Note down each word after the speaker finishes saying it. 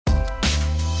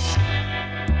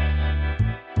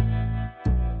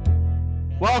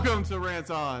Welcome to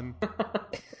Rant On. Well,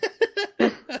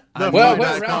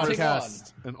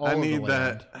 podcast.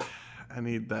 I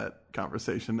need that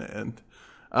conversation to end.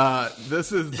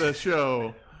 This is the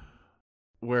show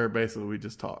where basically we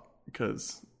just talk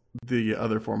because the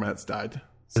other formats died.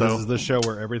 So this is the show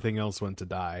where everything else went to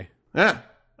die. Yeah.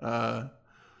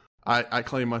 I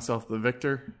claim myself the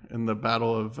victor in the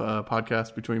battle of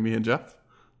podcast between me and Jeff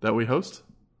that we host.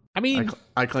 I mean,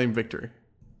 I claim victory.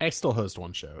 I still host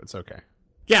one show. It's okay.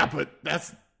 Yeah, but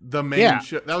that's the main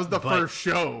show. That was the first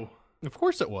show. Of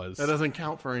course it was. That doesn't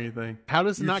count for anything. How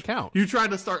does it not count? You tried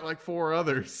to start like 4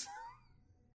 others.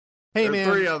 Hey, man.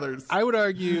 3 others. I would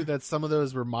argue that some of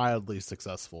those were mildly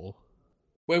successful.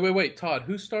 Wait. Todd,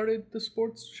 who started the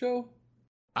sports show?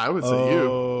 I would say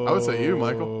you. I would say you,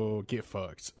 Michael. Get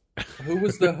fucked. Who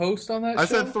was the host on that show? I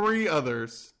said 3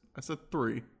 others. I said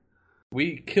 3.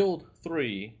 We killed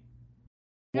 3.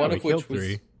 Yeah, one of which was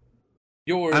 3.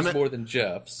 yours more than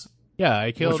Jeff's. Yeah,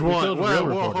 I killed. Which one? Killed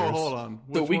real Hold on.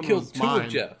 So we killed 2 of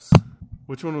Jeff's.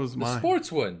 Which one was mine? The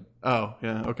sports one. Oh,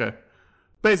 yeah, okay.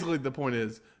 Basically, the point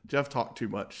is, Jeff talked too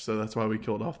much, so that's why we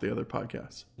killed off the other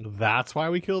podcasts. That's why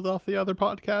we killed off the other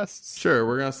podcasts? Sure,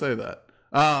 we're going to say that.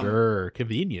 Sure,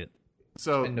 convenient.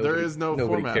 So there is no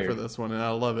format for this one, and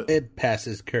I love it. It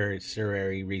passes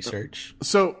cursory research.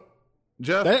 So,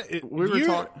 Jeff, we were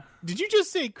talking... Did you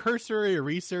just say cursory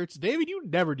research? David, you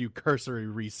never do cursory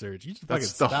research. You just fucking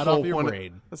That's the spat whole off your point.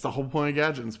 brain. That's the whole point of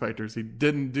Gadget Inspectors. He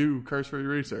didn't do cursory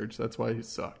research. That's why he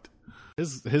sucked.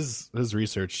 His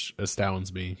research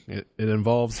astounds me. It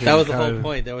involves him. That was the whole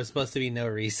point. There was supposed to be no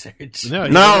research. No,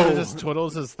 he just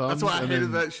twiddles his thumbs. That's why I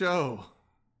hated that show.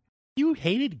 You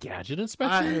hated Gadget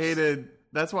Inspectors?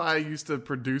 That's why I used to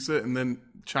produce it and then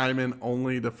chime in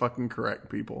only to fucking correct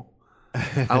people.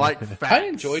 I like facts. I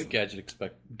enjoyed Gadget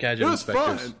Inspectors.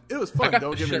 Fun. It was fun.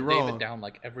 Don't get me wrong. David down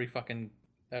like every fucking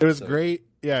episode. It was great.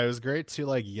 Yeah, it was great to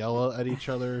like yell at each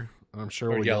other. I'm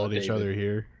sure we'll yell at each other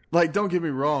here. Like, don't get me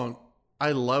wrong.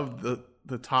 I loved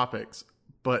the topics,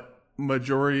 but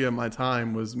majority of my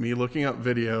time was me looking up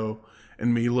video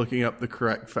and me looking up the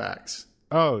correct facts.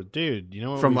 Oh, dude, you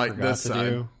know what from we like forgot this to side?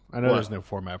 Do? I know there's no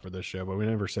format for this show, but we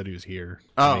never said he was here.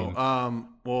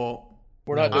 Well,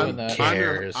 we're not doing that.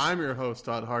 I'm your host,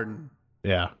 Todd Harden.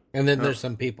 Yeah. And then there's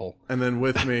some people. And then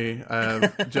with me, I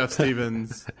have Jeff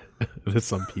Stevens. There's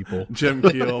some people. Jim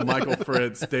Keel, Michael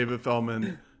Fritz, David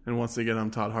Feldman. And once again,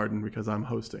 I'm Todd Harden because I'm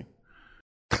hosting.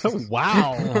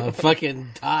 Wow.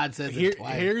 Fucking Todd says it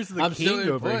twice. Here's the I'm king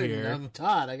over here. I'm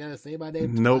Todd. I gotta say my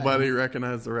name Nobody twice.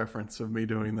 recognized the reference of me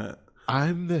doing that.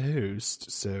 I'm the host,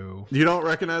 so... You don't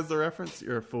recognize the reference?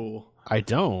 You're a fool. I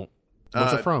don't.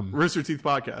 What's it from? Rooster Teeth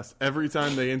Podcast. Every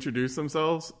time they introduce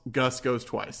themselves, Gus goes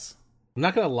twice. I'm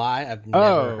not gonna lie, I've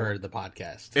never heard the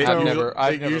podcast. I've never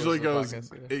usually listened goes. to the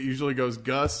podcast either. It usually goes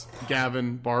Gus,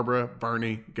 Gavin, Barbara,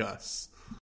 Bernie, Gus.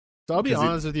 So I'll be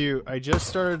honest with you. I just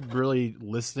started really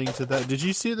listening to that. Did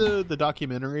you see the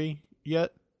documentary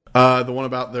yet? The one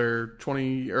about their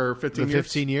 20 or 15 The years?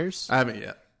 15 years? I haven't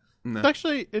yet. No.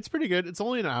 Actually, it's pretty good. It's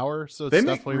only an hour, so it's They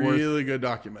make definitely worth... really good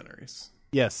documentaries.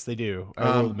 Yes, they do.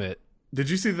 I will admit. Did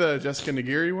you see the Jessica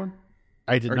Nigiri one?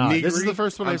 I did Or not. Nigiri? This is the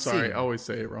first one I'm I've sorry, seen. I always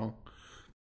say it wrong.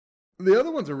 The other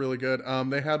ones are really good.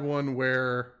 They had one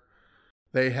where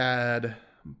they had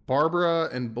Barbara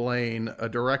and Blaine, a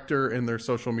director and their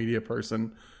social media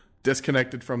person,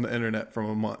 disconnected from the internet from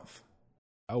a month.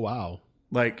 Oh, wow.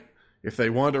 Like, if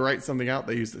they wanted to write something out,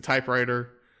 they used a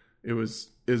typewriter. It was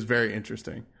very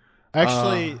interesting.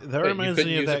 Actually, that Wait, reminds you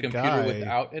me couldn't of use a that computer guy.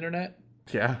 without internet?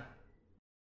 Yeah.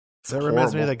 That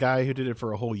reminds me of that guy who did it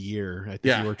for a whole year. I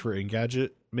think he worked for Engadget,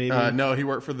 maybe. No, he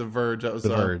worked for The Verge. That was The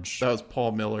Verge. That was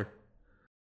Paul Miller.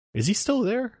 Is he still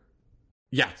there?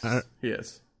 Yes, he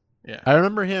is. Yeah. I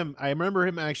remember him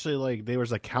actually, like, there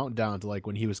was a countdown to like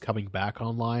when he was coming back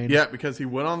online. Yeah, because he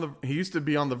used to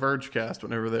be on the Verge cast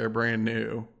whenever they were brand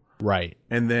new. Right.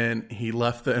 And then he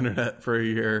left the internet for a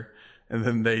year, and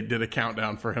then they did a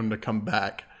countdown for him to come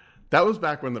back. That was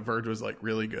back when the Verge was like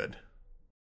really good.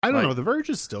 I don't know. The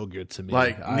Verge is still good to me.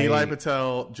 Like Nilay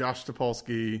Patel, Josh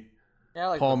Topolsky,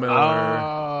 like Paul Miller.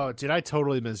 Oh, dude, I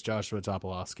totally miss Joshua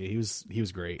Topolsky. He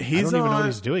was great. I don't even know what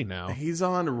he's doing now. He's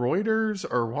on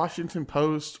Reuters or Washington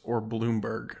Post or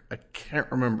Bloomberg. I can't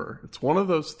remember. It's one of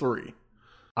those 3.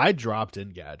 I dropped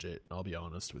Engadget, I'll be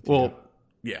honest with you. Well,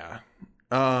 yeah.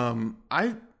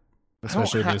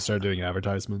 Especially when they started doing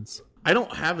advertisements. I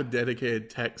don't have a dedicated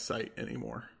tech site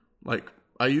anymore. Like,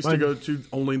 I used to go to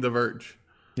only The Verge.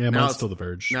 Yeah, Now mine's it's still The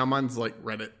Verge. Now mine's like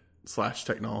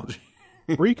Reddit/technology.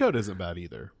 Recode isn't bad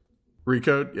either.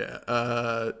 Recode,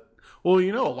 yeah. Well,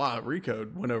 you know, a lot of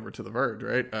Recode went over to The Verge,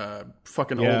 right?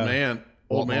 Fucking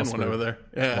old man went over there.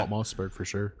 Yeah, Walt Mossberg for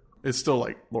sure. It's still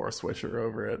like Laura Swisher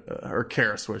over at or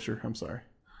Kara Swisher. I'm sorry,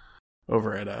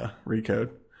 over at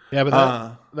Recode. Yeah,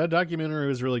 but that documentary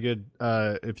was really good.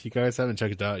 If you guys haven't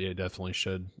checked it out, you definitely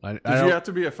should. Did you have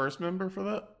to be a first member for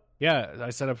that? Yeah, I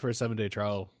set up for a 7-day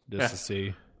trial just to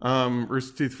see.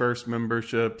 Rooster Teeth First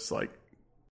membership's like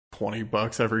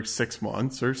 $20 every 6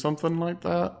 months or something like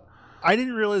that. I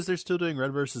didn't realize they're still doing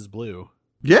Red versus Blue.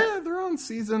 Yeah, they're on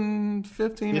season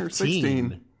 15 or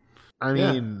 16. I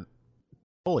mean,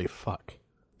 holy fuck.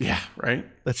 Yeah, right?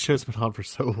 That show's been on for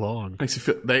so long. Makes you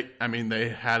feel they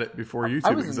had it before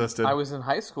YouTube existed. I was in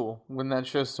high school when that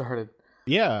show started.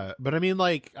 Yeah, but I mean,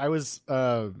 like, I was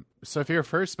so if you're a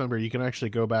first member, you can actually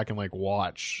go back and like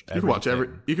watch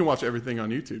everything. You can watch everything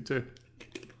on YouTube too.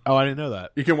 Oh, I didn't know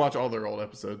that. You can watch all their old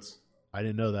episodes. I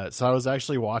didn't know that. So I was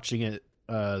actually watching it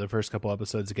the first couple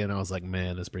episodes again. I was like,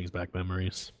 man, this brings back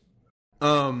memories.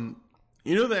 You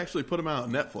know they actually put them out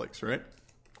on Netflix, right?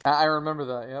 I remember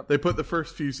that, yep. They put the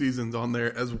first few seasons on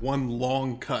there as one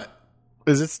long cut.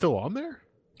 Is it still on there?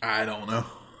 I don't know.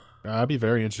 I'd be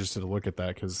very interested to look at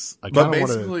that because I kind of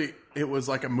basically it was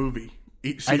like a movie.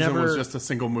 Each season was just a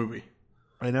single movie.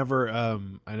 I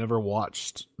never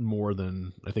watched more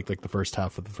than I think like the first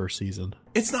half of the first season.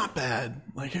 It's not bad.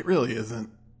 Like it really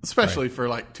isn't, especially for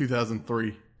like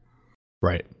 2003.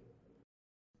 Right.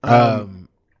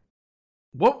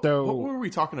 What were we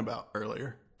talking about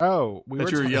earlier? Oh, you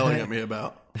were yelling at me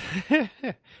about.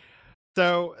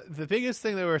 So the biggest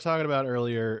thing that we were talking about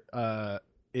earlier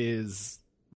is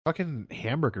fucking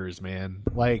hamburgers, man.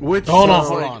 Like, hold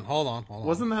on.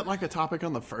 Wasn't that like a topic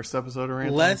on the first episode or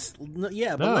anything?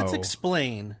 Let's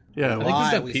explain. Yeah,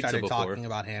 why we started talking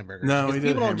about hamburgers. No, we did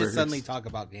people hamburgers. don't just suddenly talk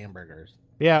about hamburgers.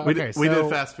 Yeah, we did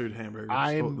fast food hamburgers.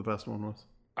 What the best one was.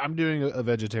 I'm doing a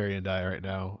vegetarian diet right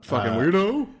now. Fucking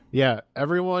weirdo. Yeah,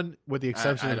 everyone with the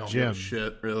exception I of don't Jim. give a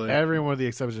shit, really. Everyone with the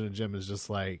exception of Jim is just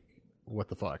like, what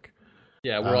the fuck?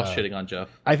 Yeah, we're all shitting on Jeff.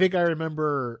 I think I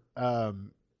remember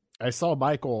I saw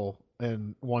Michael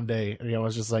and one day and I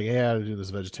was just like, hey, I had to do this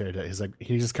vegetarian diet. He's like,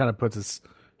 he just kind of puts his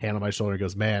hand on my shoulder and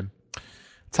goes, man,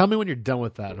 tell me when you're done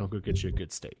with that and I'll go get you a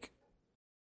good steak.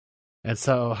 And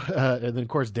so, and then of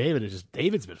course David's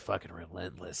been fucking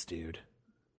relentless, dude.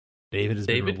 David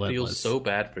feels so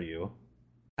bad for you.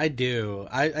 I do.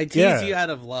 I tease you out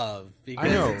of love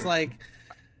because it's like,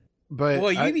 but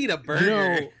boy, you need a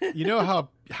burger. You know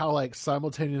how like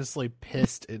simultaneously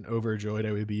pissed and overjoyed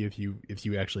I would be if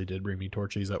you actually did bring me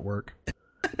Torchies at work.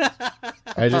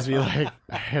 I'd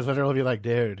literally be like,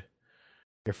 dude,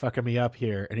 you're fucking me up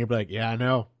here, and you'd be like, yeah, I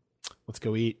know. Let's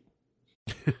go eat.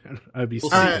 I'd be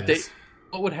what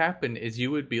would happen is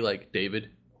you would be like, David,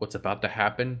 what's about to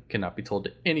happen cannot be told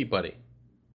to anybody.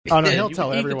 Oh no, he'll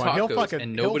tell everyone. He'll fucking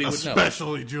and nobody would know.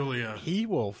 Especially Julia. He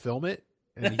will film it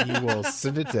and he will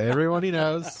send it to everyone he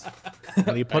knows.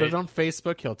 When he put it on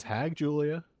Facebook, he'll tag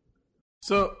Julia.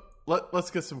 So let's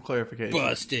get some clarification.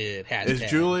 Busted. Is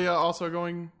Julia also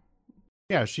going?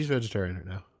 Yeah, she's vegetarian right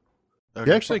now. Okay.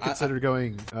 She actually considered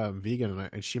going vegan,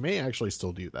 and she may actually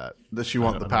still do that. Does she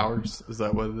want the powers? Is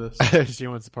that what it is? She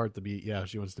wants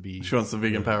She wants the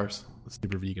vegan powers.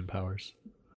 Super vegan powers.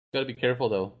 Gotta be careful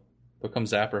though. Here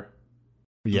comes Zapper.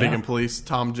 Yeah. Vegan police,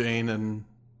 Tom Jane and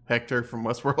Hector from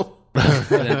Westworld.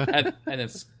 and then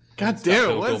God damn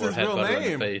it, what's his real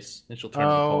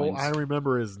name? I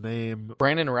remember his name.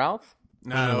 Brandon Routh?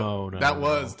 No, that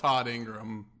was Todd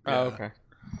Ingram. Yeah. Oh, okay.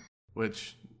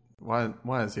 Which, why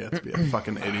does he have to be a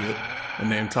fucking idiot and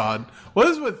named Todd? What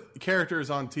is with characters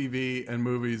on TV and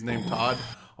movies named Todd?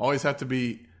 Always have to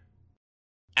be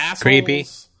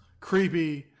assholes,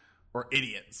 creepy, or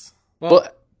idiots. Well,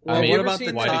 what about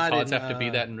the why Todd do Todds have to be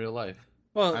that in real life?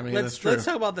 Well, let's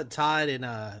talk about the Todd in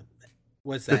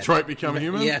what's that? Detroit Become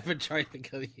Human? Yeah, Detroit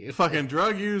Become Human. Fucking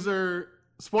drug user.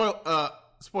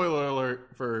 Spoiler alert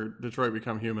for Detroit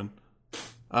Become Human.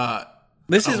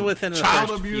 This is within the child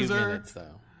first abuser. few minutes,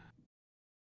 though.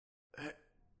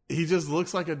 He just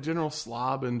looks like a general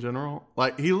slob in general.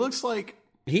 Like he looks like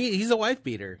he's a wife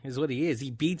beater, is what he is.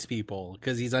 He beats people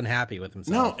because he's unhappy with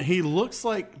himself. No, he looks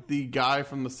like the guy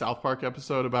from the South Park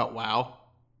episode about WoW.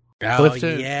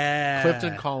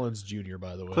 Clifton Collins Jr.,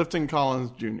 by the way. Clifton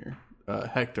Collins Jr.,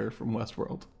 Hector from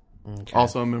Westworld. Okay.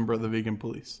 Also a member of the vegan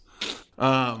police.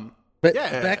 But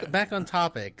back on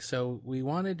topic. So we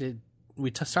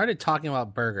started talking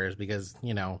about burgers because,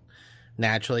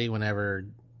 naturally whenever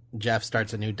Jeff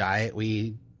starts a new diet,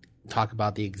 we talk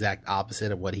about the exact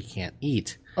opposite of what he can't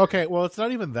eat. Okay, well, it's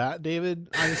not even that, David.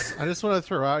 I just want to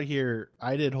throw out here,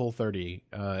 I did Whole30,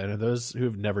 and those who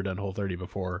have never done Whole30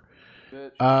 before,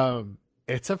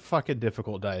 it's a fucking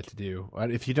difficult diet to do.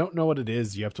 If you don't know what it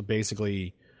is, you have to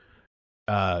basically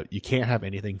You can't have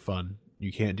anything fun.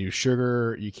 You can't do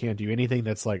sugar. You can't do anything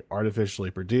that's like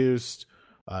artificially produced.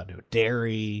 No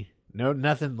dairy.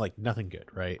 Nothing good,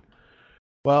 right?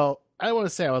 Well, I want to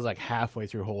say I was like halfway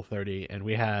through Whole30, and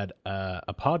we had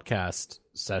a podcast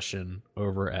session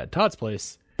over at Todd's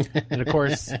place, and of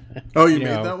course, Oh, you made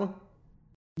that one?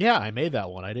 yeah, I made that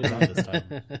one. I did it on this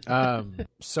time.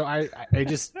 So I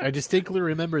distinctly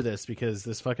remember this because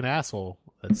this fucking asshole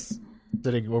that's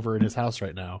sitting over in his house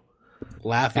right now.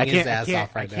 Laughing his ass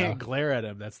off I right now. can't glare at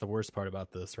him. That's the worst part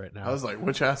about this right now. I was like,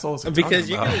 which asshole is he Because talking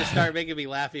you're about? going to start making me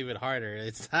laugh even harder.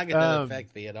 It's not going to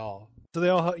affect me at all. So they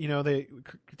all,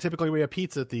 typically we have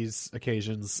pizza at these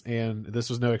occasions, and this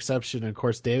was no exception. And of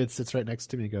course, David sits right next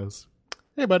to me and goes,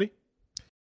 "Hey, buddy.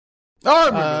 Oh, I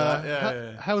remember that.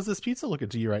 Yeah. How is this pizza looking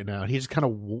to you right now?" And he just kind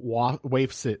of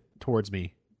wafts it towards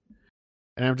me.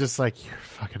 And I'm just like, "You're a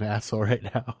fucking asshole right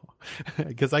now."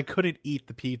 Because I couldn't eat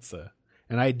the pizza.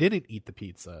 And I didn't eat the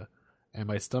pizza. And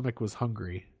my stomach was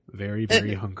hungry. Very,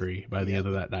 very hungry by the end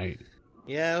of that night.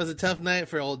 Yeah, it was a tough night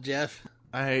for old Jeff.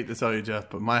 I hate to tell you, Jeff,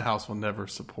 but my house will never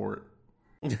support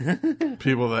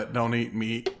people that don't eat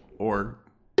meat or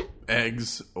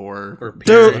eggs or Dude,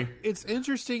 dairy. it's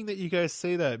interesting that you guys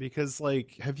say that because,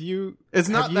 like, have you It's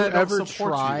not have that I you don't ever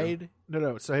support you. tried?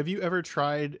 No. So, have you ever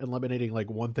tried eliminating like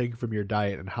one thing from your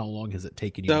diet, and how long has it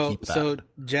taken you to keep that? So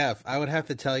Jeff, I would have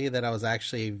to tell you that I was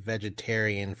actually a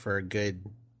vegetarian for a good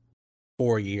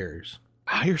 4 years.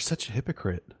 Ah, you're such a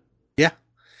hypocrite. Yeah,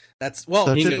 that's well.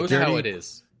 Such He a knows dirty- how it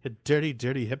is. A dirty,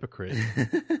 dirty hypocrite. I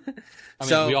mean,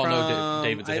 So we all know from-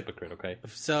 David's a hypocrite, okay?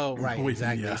 So right, Well,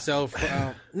 exactly. yeah. So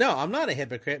no, I'm not a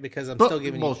hypocrite because I'm But, still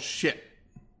giving well, you. shit.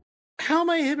 How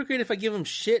am I a hypocrite if I give him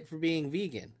shit for being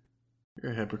vegan?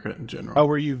 You're a hypocrite in general. Oh,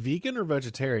 were you vegan or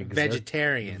vegetarian? 'Cause they're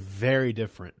Vegetarian. very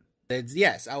different.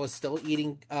 Yes, I was still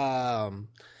eating. I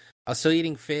was still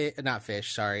eating not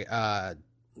fish. Sorry. I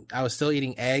was still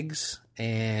eating eggs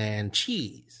and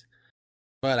cheese,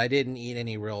 but I didn't eat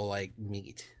any real like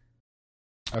meat.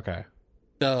 Okay.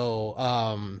 So,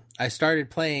 I started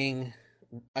playing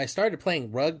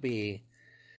rugby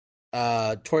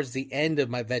towards the end of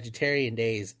my vegetarian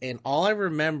days, and all I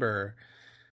remember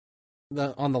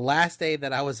on the last day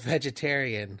that I was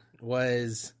vegetarian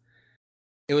was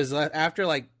after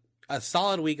like a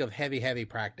solid week of heavy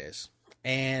practice.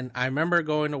 And I remember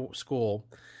going to school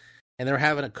and they were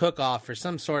having a cook-off for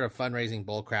some sort of fundraising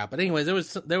bullcrap. But anyways,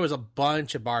 there was a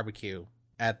bunch of barbecue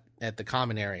at the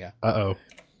common area. Uh-oh.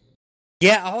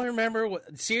 Yeah, all I remember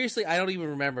seriously, I don't even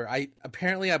remember. I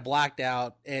blacked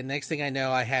out, and next thing I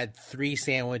know, I had 3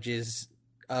 sandwiches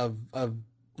of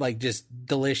like just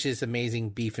delicious, amazing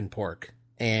beef and pork.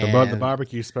 And The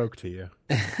barbecue spoke to you.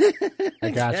 I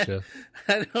gotcha.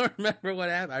 I don't remember what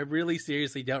happened. I really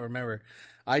seriously don't remember.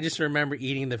 I just remember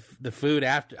eating the food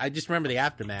after. I just remember the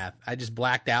aftermath. I just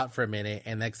blacked out for a minute,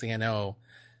 and next thing I know,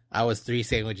 I was 3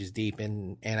 sandwiches deep,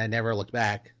 and I never looked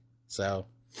back. So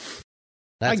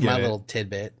that's my little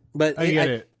tidbit. But I get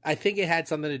it. I think it had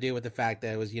something to do with the fact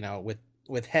that it was,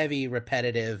 with heavy,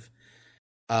 repetitive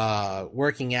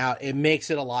working out, it makes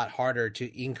it a lot harder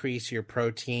to increase your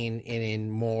protein in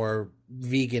more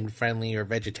vegan friendly or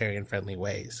vegetarian friendly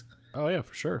ways. Oh yeah,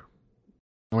 for sure.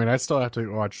 I mean, I still have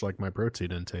to watch like my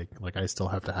protein intake. Like, I still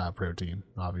have to have protein,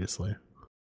 obviously.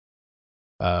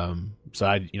 So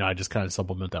I just kind of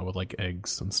supplement that with like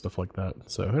eggs and stuff like that.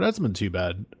 So it hasn't been too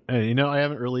bad. And I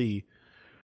haven't really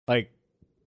like.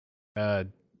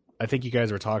 I think you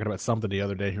guys were talking about something the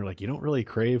other day. And you're like, you don't really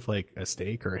crave like a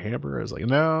steak or a hamburger. I was like,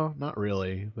 no, not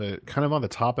really. But kind of on the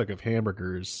topic of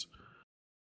hamburgers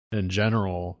in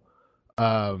general.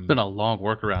 It's been a long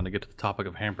workaround to get to the topic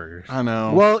of hamburgers. I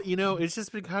know. Well, it's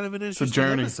just been kind of an interesting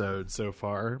journey. episode so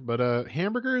far. But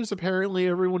hamburgers, apparently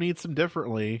everyone eats them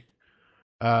differently.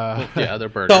 Yeah, they're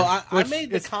burgers. So I Which made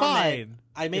the is comment. fine.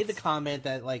 I made the comment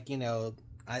that I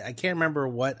can't remember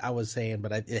what I was saying,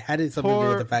 but it had something to do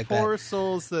with the fact poor that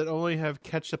souls that only have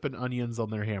ketchup and onions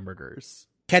on their hamburgers.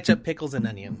 ketchup, pickles, and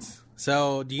onions.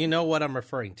 So do you know what I'm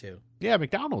referring to? Yeah,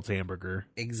 McDonald's hamburger.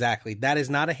 Exactly. That is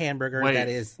not a hamburger. Wait, that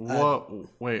is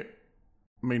wait.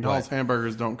 McDonald's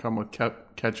hamburgers don't come with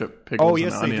ketchup, pickles, Oh, and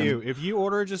yes, onion. they do. If you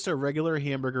order just a regular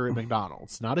hamburger at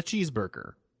McDonald's, not a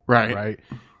cheeseburger, Right.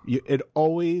 it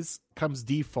always comes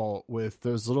default with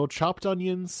those little chopped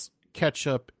onions,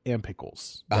 ketchup, and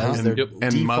pickles. That is their Yep.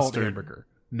 And default mustard. hamburger.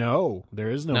 No,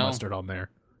 there is no No. mustard on there.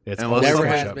 It's Unless always never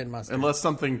has ketchup. been mustard. Unless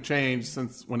something changed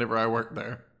since whenever I worked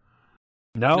there.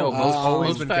 No, No, it's most, always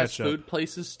most been fast ketchup. food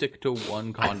places stick to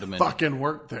one condiment. Fucking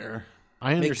worked there.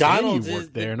 I understand McDonald's you is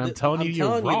worked there, and I'm telling you,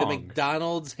 telling you're you, wrong. the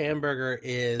McDonald's hamburger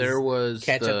is There was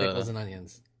ketchup, pickles, and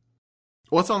onions.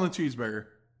 What's on the cheeseburger?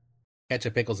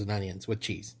 Ketchup, pickles, and onions with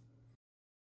cheese.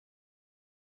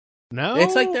 No,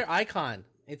 It's like their icon.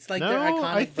 It's like their No,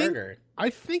 iconic burger. I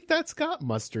think that's got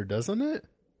mustard, doesn't it? Let's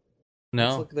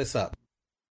No. look this up.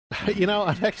 You know,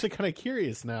 I'm actually kind of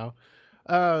curious now.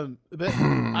 But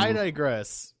I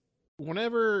digress.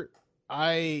 Whenever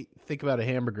I think about a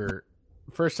hamburger,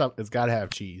 first off, it's got to have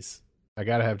cheese. I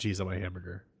got to have cheese on my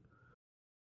hamburger.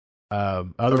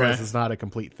 Otherwise, Okay. it's not a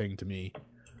complete thing to me.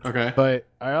 Okay. But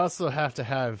I also have to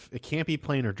have. It can't be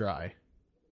plain or dry.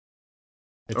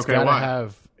 It's Okay, got to why?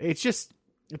 have. It's just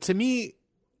to me.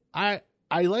 I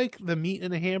like the meat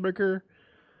in a hamburger,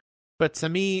 but to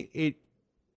me, it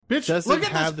Bitch, doesn't look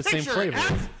at have this the same picture. flavor. It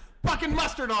has fucking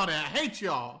mustard on it. I hate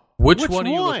y'all. Which Which one are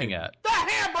you one? looking at? The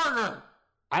hamburger.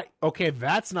 Okay,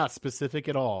 that's not specific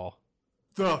at all.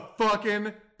 The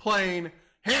fucking plain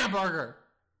hamburger.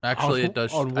 Actually, On- it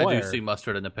does. on I do where? see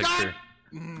mustard in the picture.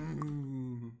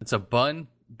 It's a bun,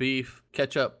 beef,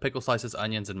 ketchup, pickle slices,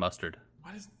 onions, and mustard.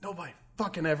 Why does nobody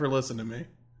fucking ever listen to me?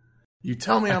 You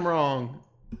tell me I'm wrong.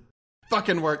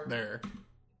 Fucking work there.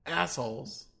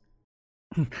 Assholes.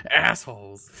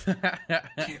 Assholes.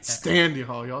 Can't stand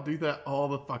y'all. Y'all do that all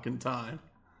the fucking time.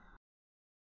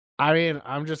 I mean,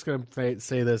 I'm just gonna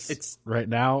say this It's- right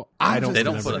now. I'm I don't. just They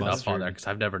don't remember put enough mustard. on there because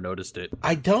I've never noticed it.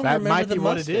 I don't That remember might the be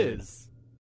what mustard. it is.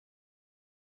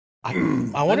 I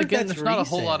Then wonder if again, that's there's not a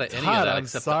whole lot of recent. any of Todd, that I'm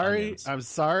except sorry. the onions. I'm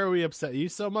sorry we upset you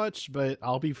so much, but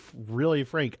I'll be really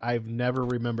frank. I've never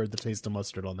remembered the taste of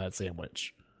mustard on that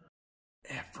sandwich.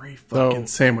 Every fucking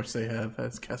So- sandwich they have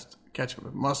has ketchup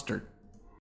and mustard.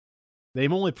 They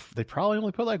probably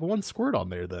only put like one squirt on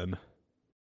there. Then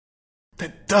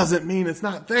That doesn't mean it's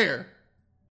not there.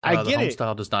 I the get home it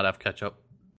style does not have ketchup.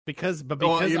 because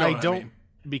Well, you know I what I don't mean.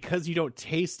 because you don't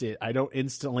taste it. I don't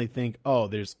instantly think, oh,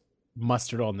 there's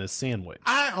mustard on this sandwich.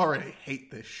 I already hate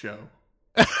this show.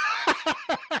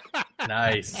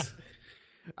 Nice.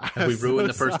 Have we ruined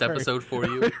the first episode for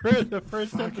you? We ruined the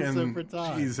first episode Fucking for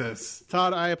Todd. Jesus.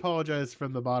 Todd, I apologize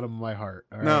from the bottom of my heart.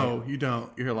 all right? No, you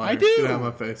don't. You're lying. I do. Get out of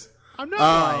my face. I'm not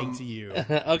Um, lying to you.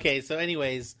 Okay, so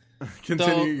anyways,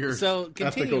 Continue your so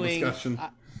ethical continuing, discussion.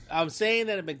 I'm saying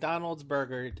that a McDonald's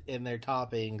burger in their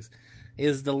toppings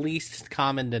is the least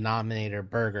common denominator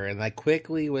burger, and I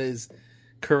quickly was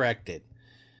corrected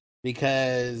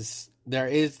because there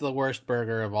is the worst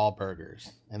burger of all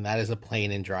burgers, and that is a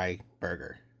plain and dry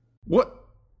burger.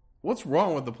 What's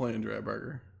wrong with the plain and dry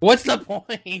burger? What's the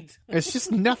point? It's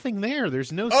just nothing there.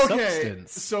 There's no Okay,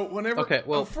 substance. so whenever Okay,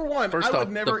 well, for one, First I would off,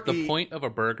 never the eat. point of a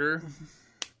burger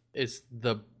is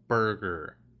the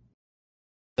burger.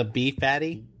 The beef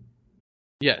patty?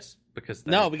 Yes, because that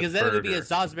No, is because the then it would be a burger.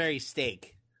 Salisbury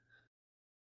steak.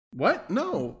 What?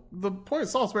 No, the point of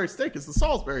Salisbury steak is the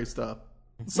Salisbury stuff,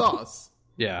 the sauce.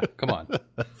 Yeah, come on.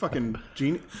 Fucking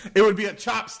genius. It would be a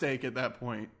chop steak at that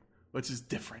point, which is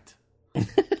different.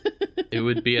 It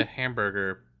would be a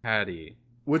hamburger patty.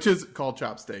 Which is called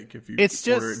chop steak if you It's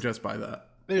order just- it just by that.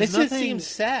 There's It just nothing- seems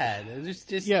sad. It's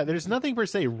just Yeah, there's nothing per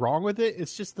se wrong with it.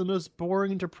 It's just the most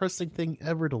boring, depressing thing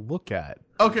ever to look at.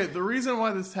 Okay, the reason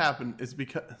why this happened is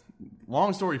because,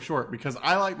 long story short, because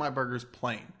I like my burgers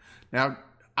plain. Now,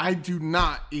 I do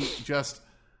not eat just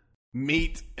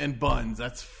meat and buns.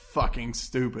 That's fucking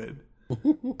stupid.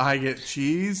 I get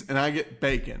cheese and I get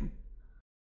bacon.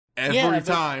 Every Yeah, but-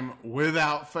 time,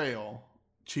 without fail.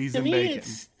 Cheese To and me, bacon.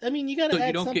 it's. I mean, you gotta So you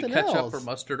add don't something get ketchup else. or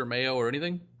mustard or mayo or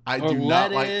anything? I or do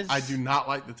not like. lettuce. I do not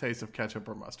like the taste of ketchup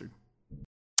or mustard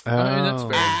I mean, that's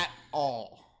fair. at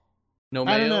all. No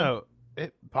mayo? I don't know.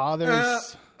 It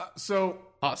bothers. So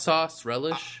Hot sauce,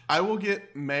 relish? I will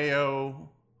get mayo.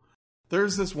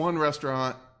 There's this one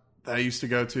restaurant that I used to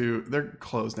go to. They're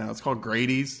closed now. It's called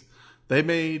Grady's. They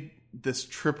made this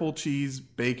triple cheese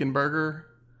bacon burger.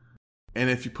 And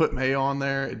if you put mayo on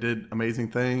there, it did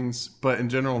amazing things. But in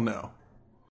general, no.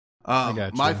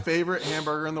 gotcha. My favorite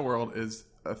hamburger in the world is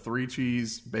a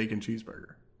 3-cheese bacon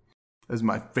cheeseburger. That is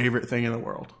my favorite thing in the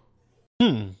world.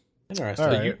 Interesting. All So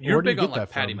right. you're Where do you big get on like that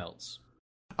patty from? melts.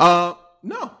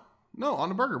 No,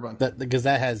 on a burger bun. Because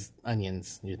that has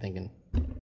onions. You're thinking.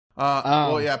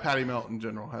 Well, yeah, patty melt in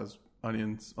general has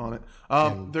onions on it.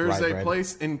 And There's rye a bread.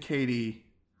 place in Katy,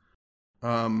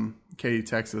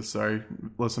 Texas. Sorry,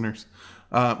 listeners.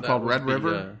 That Called would Red be,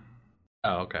 River.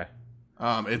 Oh, okay.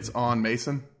 It's on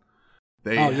Mason.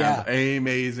 They Oh, have yeah.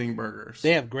 amazing burgers,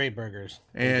 They have great burgers.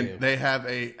 and do. they have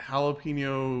a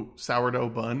jalapeno sourdough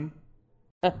bun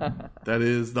that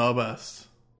is the best.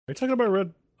 Are you talking about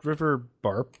Red River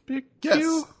Barbecue?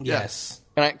 Yes. Yes.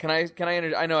 Can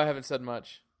I know I haven't said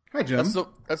much. Hi, Jim.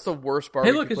 That's the worst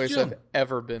barbecue look, it's place Jim. I've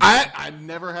ever been. I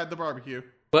never had the barbecue.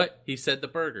 But he said the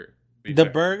burger. The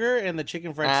burger and the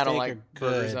chicken fried I steak don't like are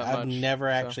burgers good. that I've much, never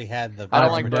so. actually had the. I don't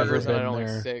I've like never burgers and I been don't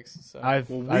there. like steaks. So. I've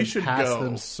We should passed go.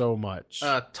 them so much.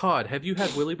 Todd, have you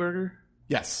had Willy Burger?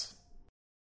 Yes.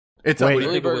 It's Wait. What do you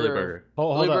Willy think of Willy Burger. Burger?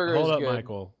 hold Willy up, Burger hold is up, good.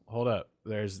 Michael. Hold up.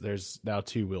 There's now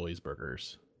 2 Willie's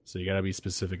burgers, so you got to be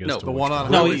specific as No, to the which one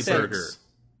on No, Highway he said- 6.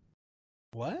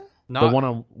 What? Not, the one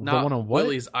on what?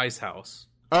 Willie's Ice House.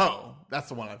 Oh, that's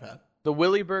the one I've had. The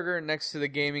Willy Burger next to the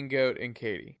Gaming Goat in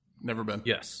Katy. Never been.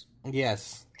 Yes.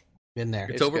 Yes, been there.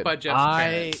 It's It's over good. by Jeff's I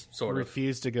parents, sort of.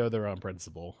 refuse to go there on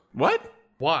principle. What?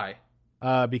 Why?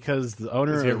 Because the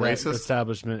owner Is he of that racist?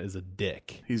 establishment is a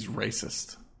dick, He's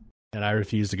racist. and I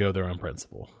refuse to go there on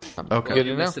principle. Okay. Good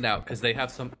You're to know. missing out because they have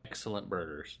some excellent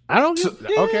burgers. I don't. So-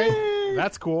 Okay,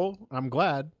 that's cool. I'm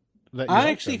glad that you I like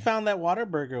actually them. found that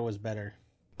Whataburger was better.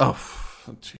 Oh,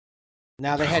 gee.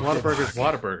 Now they had Whataburger's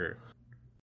Whataburger.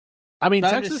 I mean,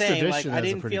 But I'm Texas just saying, like, tradition. I has a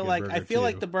didn't pretty feel good like burger, I feel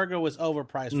like too. the burger was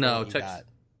overpriced. For No, what you got.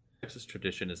 Texas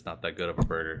tradition is not that good of a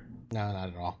burger. No, not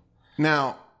at all.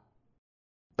 Now,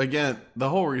 again, the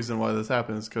whole reason why this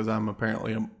happened is because I'm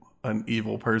apparently an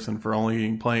evil person for only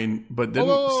eating plain. But didn't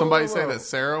Whoa, whoa, somebody whoa, say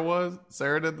whoa. that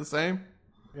Sarah did the same?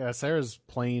 Yeah, Sarah's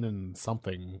plain and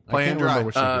something. Plain I can't and dry. remember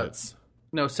what she gets.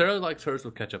 No, Sarah likes hers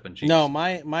with ketchup and cheese. No,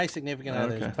 my significant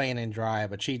other Okay. is plain and dry,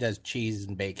 but she does cheese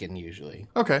and bacon usually.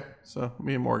 Okay, so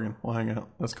me and Morgan will hang out.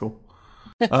 That's cool.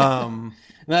 No,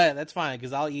 that's fine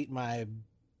because I'll eat my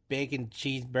bacon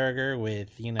cheeseburger with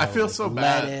I feel so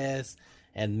bad. lettuce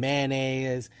and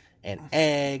mayonnaise and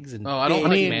eggs and. Oh, I don't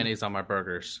bacon. like mayonnaise on my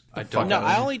burgers. I fuck don't. No, out.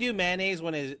 I only do mayonnaise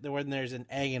when there's an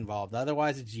egg involved.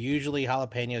 Otherwise, it's usually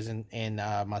jalapenos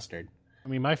and mustard. I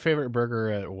mean, my favorite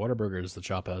burger at Whataburger is the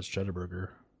Chop House Cheddar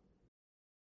Burger.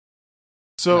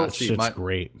 So, That see, shit's my-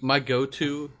 great. My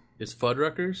go-to is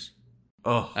Fuddruckers.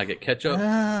 oh, I get ketchup,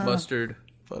 Ah. mustard,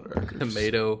 Fuddruckers.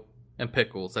 tomato, and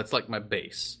pickles. That's like my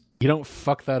base. You don't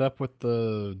fuck that up with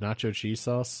the nacho cheese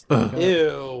sauce.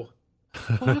 Ew!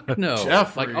 Fuck no.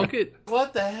 Jeffrey. Like I'll get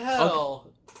What the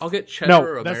hell? I'll get cheddar No,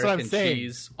 or that's what I'm American saying.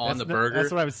 cheese on the That's burger.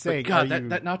 that's what I'm But saying. God, Are that, you-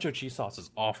 that nacho cheese sauce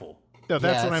is awful. No,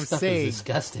 that's what I'm saying.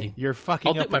 Disgusting. You're I'll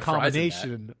fucking dip up my the fries in that.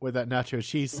 combination with that nacho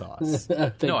cheese sauce.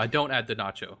 No, I don't add the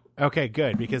nacho. Okay,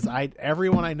 good, because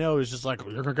everyone I know is just like,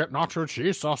 you're gonna get nacho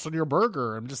cheese sauce on your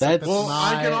burger. I'm just like, That's- that's Well,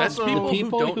 I not. can That's also- people,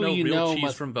 People who don't who know you real know cheese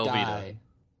must from Velveeta. die.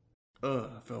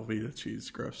 Velveeta cheese,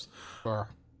 gross. Sure.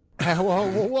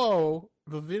 Whoa.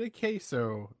 Velveeta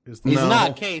queso is the It's No.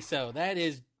 not queso. That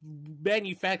is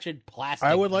manufactured plastic.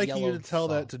 I would like you yellow to tell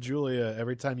salt. that to Julia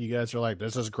every time you guys are like,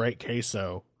 "This is great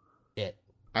queso." Shit.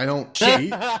 I don't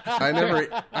eat.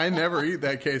 I never eat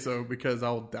that queso because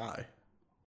I'll die.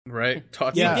 Right?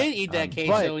 Todd's Yeah. You did eat that but-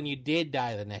 queso and you did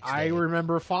die the next I day.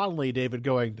 remember fondly David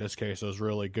going, "This queso is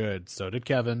really good." So did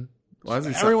Kevin. Why is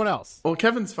he so- Everyone else. Well,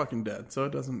 Kevin's fucking dead, so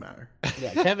it doesn't matter.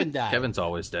 Yeah, Kevin died. Kevin's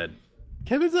always dead.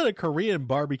 Kevin's at a Korean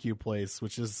barbecue place,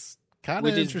 which is kind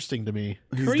Which of is- interesting to me.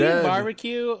 He's Korean dead.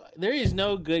 barbecue. There is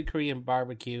no good Korean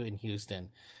barbecue in Houston.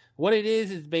 What it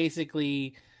is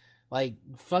basically like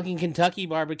fucking Kentucky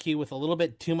barbecue with a little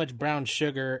bit too much brown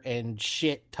sugar and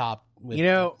shit topped with. You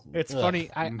know, it's Ugh.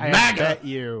 funny. I MAGA.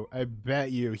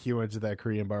 bet you he went to that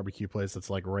Korean barbecue place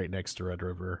that's like right next to Red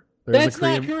River. There's That's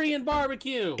not Korean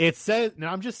barbecue. It says no.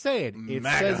 I'm just saying. It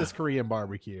MAGA. says it's Korean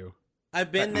barbecue.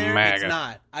 I've been there. MAGA. It's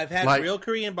not. I've had Like- real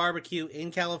Korean barbecue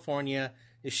in California.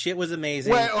 This shit was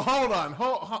amazing. Wait, hold on.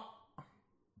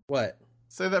 What?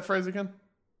 Say that phrase again.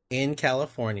 In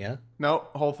California. No,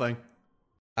 whole thing.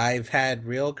 I've had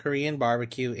real Korean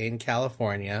barbecue in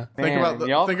California. Think about the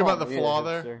y'all think call about the me a flaw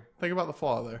hipster. there. Think about the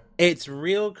flaw there. It's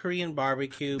real Korean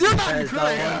barbecue You're not in because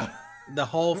Korea. the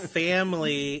whole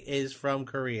family is from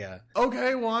Korea.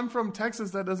 Okay, well, I'm from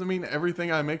Texas. That doesn't mean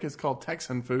everything I make is called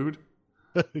Texan food.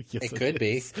 Yes, It could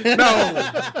be. is. It's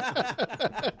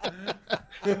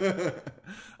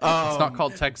not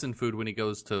called Texan food when he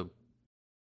goes to,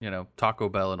 Taco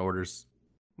Bell and orders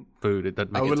food. It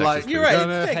doesn't make I it would Texas like- food. You're right.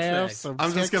 Gonna it's have Tex-Mex. some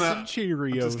I'm just gonna- Texan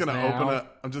Cheerios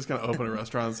I'm just gonna open a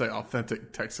restaurant and say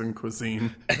authentic Texan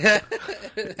cuisine, You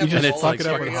And just it's fuck like it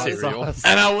up fucking with hot cereal. sauce.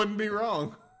 and I wouldn't be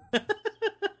wrong.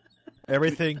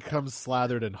 Everything comes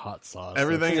slathered in hot sauce.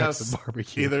 Everything That's has Texan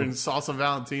barbecue. either salsa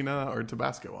Valentina or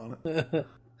Tabasco on it.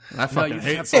 And I No, fucking you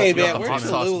hate have salsa to Hey, go man, to the we're hot sauce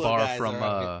Cholula bar guys, from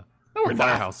aren't we're not.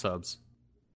 Firehouse Subs.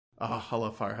 Oh, I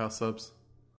love Firehouse Subs.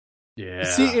 Yeah.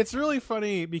 See, it's really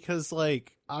funny because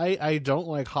like I don't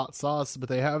like hot sauce, but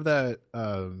they have that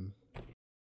and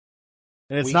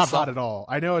it's Wheat not sauce? hot at all.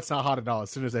 I know it's not hot at all. As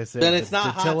soon as I say Then it, it's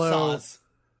not hot Datillo- sauce.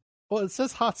 Well, it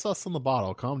says hot sauce on the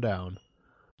bottle. Calm down.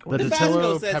 The Tabasco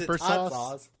Datillo says pepper it's hot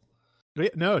sauce.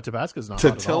 No, Tabasco's not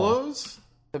hot at all. Tatillos?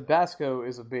 Tabasco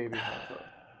is a baby hot sauce.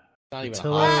 Not even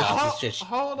Until- hot sauce. It's just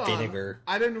hold on. vinegar.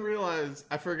 I didn't realize.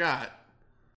 I forgot.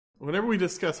 Whenever we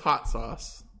discuss hot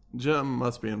sauce, Jim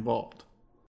must be involved.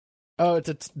 Oh, it's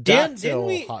a Jen,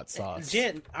 dactyl hot sauce.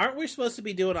 Jen, aren't we supposed to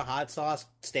be doing a hot sauce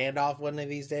standoff one of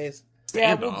these days?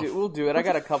 Yeah, Standoff. we'll do it. I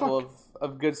got a couple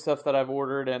of good stuff that I've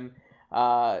ordered, and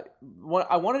I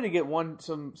wanted to get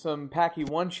some Packy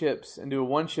One chips and do a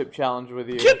one chip challenge with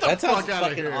you. Get the That sounds fuck out of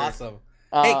fucking here! awesome.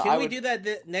 Hey, can I we would- do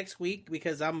that next week?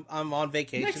 Because I'm on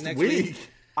vacation next week. week.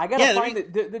 I gotta Yeah, find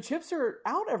it. The chips are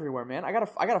out everywhere, man. I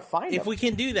gotta find If them. we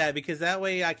can do that, because that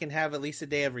way I can have at least a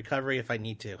day of recovery if I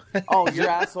need to. Oh, your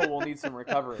asshole will need some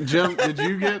recovery. Jim, did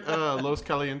you get Los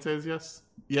Calientes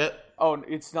yet? Oh,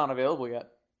 it's not available yet.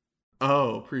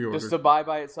 Oh, pre-order. Just to buy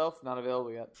by itself, not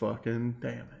available yet. Fucking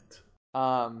damn it!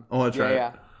 I wanna try it.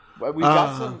 Yeah. But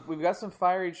we've got some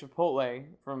fiery Chipotle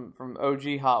from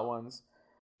OG Hot Ones.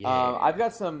 I've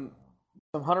got some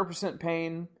 100%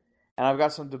 Pain, and I've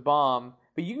got some Da Bomb.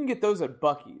 But you can get those at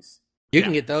Buc-ee's. You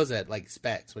can get those at like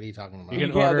Specs. What are you talking about? You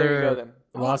can Yeah, there you order go then.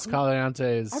 Los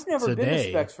Calientes I've never been to today.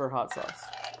 Specs for hot sauce.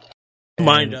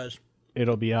 Mine and does.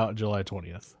 It'll be out July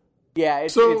 20th. Yeah,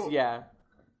 it's yeah.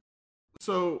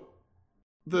 So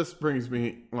this brings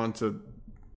me on to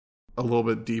a little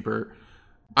bit deeper.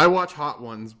 I watch Hot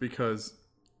Ones because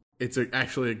it's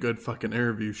actually a good fucking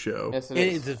interview show. Yes, It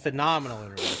is a phenomenal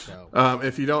interview show.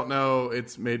 If you don't know,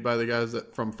 it's made by the guys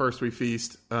from First We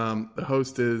Feast. The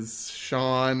host is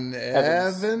Sean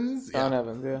Evans. Sean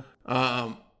Evans,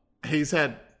 yeah. He's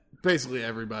had basically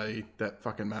everybody that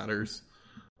fucking matters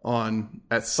on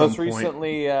at some Most point.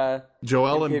 recently,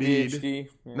 Joel Embiid. MKBHD.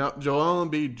 Yeah. No, Joel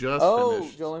Embiid just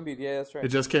finished. Joel Embiid, yeah, that's right. It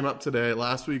just came up today.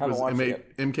 Last week Haven't was watched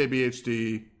it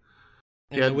MKBHD.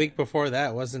 And the week before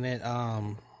that, wasn't it?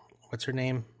 What's her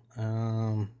name?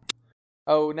 Oh,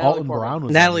 Alton Natalie Brown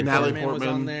was Natalie on there. Natalie Portman was Portman.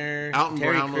 on there. Alton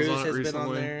Terry Brown was Crews on it has been on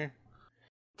recently. there.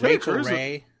 Terry Rachel Crews-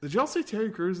 Ray. Did y'all see Terry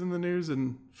Crews in the news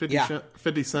and 50 Yeah. Cent?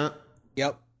 50 Cent?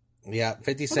 Yep. Yeah,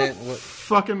 50 What a Cent.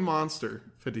 fucking monster,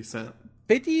 50 Cent.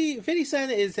 50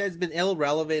 Cent has been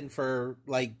irrelevant for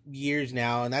like years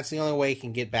now, and that's the only way he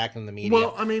can get back in the media.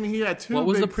 Well, I mean, he had two What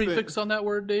was the big prefix on that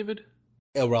word, David?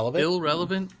 Irrelevant.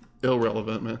 Irrelevant?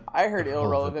 Irrelevant, man. I heard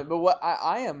irrelevant, but what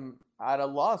I am at a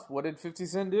loss. What did 50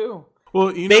 Cent do?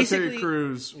 Well, you know, Basically- Terry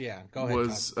Crews Yeah, go ahead.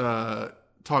 was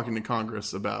talking to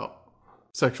Congress about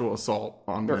sexual assault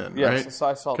on men, Yes, right? so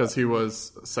I saw Because that. he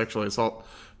was sexually assaulted.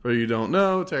 For you don't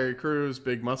know, Terry Crews,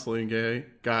 big muscly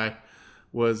guy,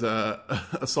 was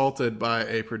assaulted by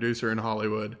a producer in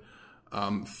Hollywood,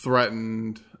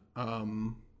 threatened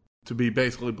to be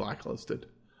basically blacklisted.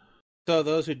 So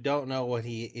those who don't know what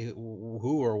he is,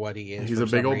 He's for a big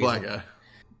some old reason, black guy.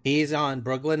 He's on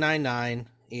Brooklyn Nine-Nine.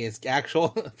 He is actual.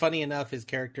 Funny enough, his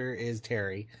character is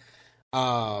Terry.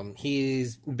 He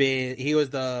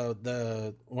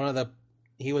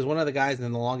was one of the guys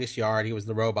in The Longest Yard. He was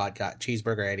the robot guy,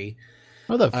 Cheeseburger Eddie.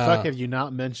 How the fuck have you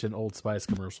not mentioned Old Spice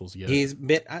commercials yet? He's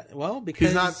been because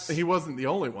He's not. He wasn't the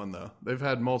only one though. They've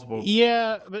had multiple.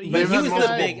 Yeah, but But They've he had was the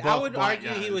multiple big. I buff would black argue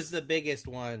he guys. was the biggest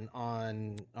one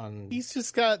on. he's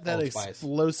just got that Old Spice.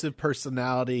 explosive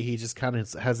personality. He just kind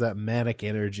of has that manic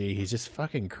energy. He's just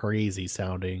fucking crazy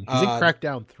sounding. He's in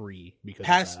Crackdown 3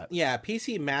 because of that.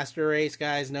 PC Master Race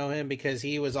guys know him because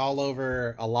he was all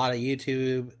over a lot of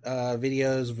YouTube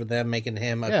videos for them making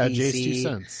him a PC. Jay's 2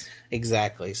 cents.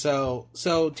 Exactly. So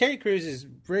Terry Crews is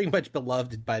very much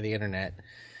beloved by the internet.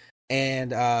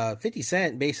 And 50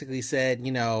 Cent basically said,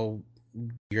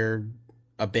 you're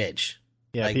a bitch.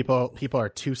 Yeah, Like- people are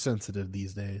too sensitive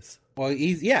these days. Well,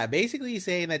 he's basically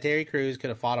saying that Terry Crews could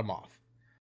have fought him off.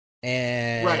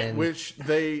 And Right, which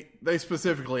they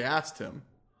specifically asked him.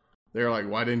 They were like,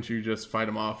 "Why didn't you just fight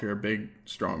him off? You're a big,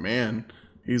 strong man."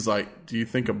 He's like, "Do you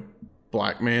think a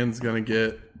black man's gonna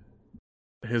get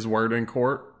his word in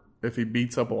court if he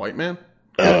beats up a white man?"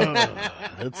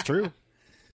 It's true.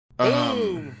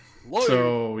 Boom! Lawyer.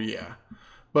 So yeah,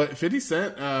 but 50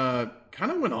 Cent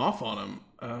kind of went off on him.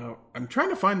 I'm trying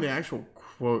to find the actual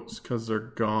quotes because they're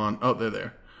gone. Oh, they're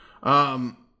there.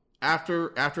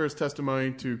 After his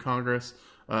testimony to Congress,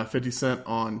 50 Cent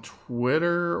on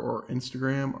Twitter or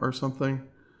Instagram or something.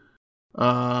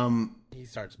 He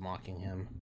starts mocking him.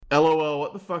 LOL,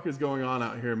 what the fuck is going on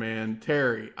out here, man?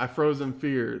 Terry, I froze in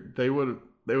fear. They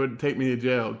would take me to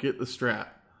jail. Get the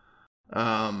strap.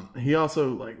 He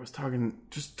also was talking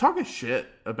shit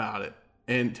about it.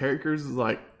 And Terry Crews is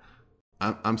like,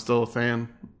 I'm still a fan.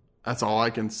 That's all I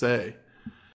can say.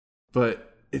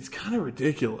 But it's kind of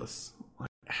ridiculous. Like,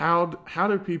 how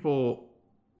do people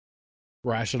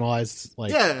Rationalized,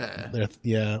 yeah.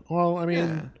 yeah. Well, I mean,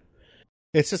 Yeah.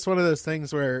 It's just one of those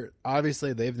things where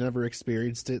obviously they've never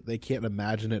experienced it. They can't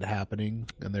imagine it happening.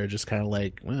 And they're just kind of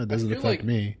like, well, it doesn't affect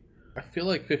me. I feel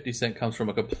like 50 Cent comes from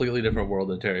a completely different world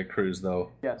than Terry Crews,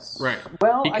 though. Yes. Right.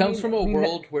 Well, He comes from a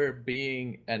world where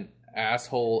being an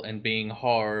asshole and being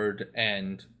hard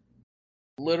and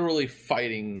literally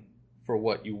fighting for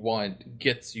what you want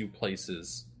gets you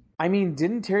places. I mean,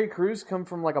 didn't Terry Crews come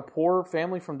from like a poor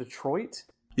family from Detroit?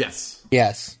 Yes.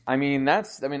 Yes. I mean,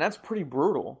 that's pretty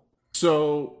brutal.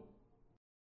 So,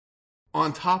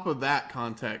 on top of that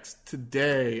context,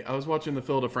 today I was watching the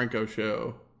Phil DeFranco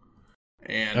show,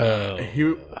 and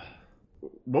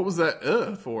what was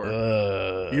that for?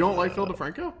 You don't like Phil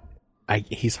DeFranco?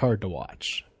 He's hard to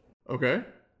watch. Okay.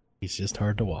 He's just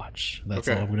hard to watch. That's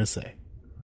Okay. all I'm going to say.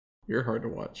 You're hard to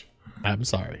watch. I'm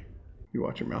sorry. You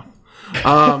watch your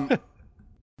mouth.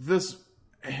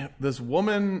 This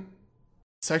woman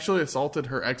sexually assaulted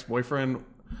her ex-boyfriend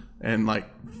and like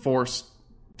forced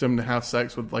him to have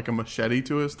sex with like a machete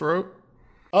to his throat.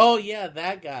 Oh yeah,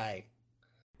 that guy.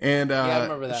 And I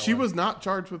remember that she one. was not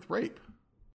charged with rape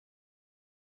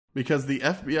because the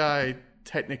FBI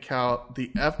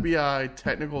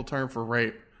technical term for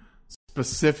rape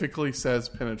specifically says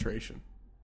penetration.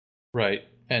 Right.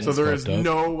 And So there is fucked up.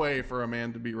 no way for a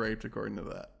man to be raped according to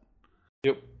that.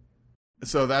 Yep.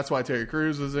 So that's why Terry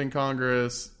Crews was in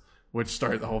Congress, which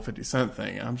started the whole 50 Cent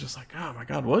thing. And I'm just like, oh my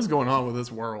God, what is going on with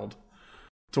this world?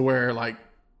 To where, like,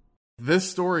 this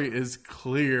story is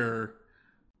clear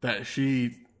that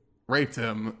she raped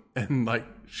him and, like,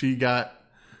 she got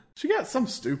some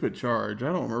stupid charge. I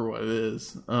don't remember what it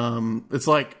is. It's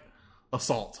like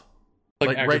assault.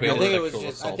 Like aggravated regular- I think it was sexual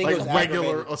just. assault. I think Like it was regular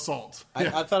aggravated. assault. I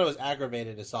Yeah. thought it was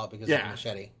aggravated assault because of Yeah. the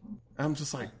machete. I'm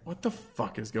just like, what the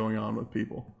fuck is going on with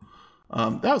people?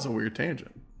 That was a weird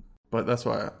tangent, but that's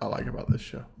what I like about this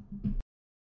show.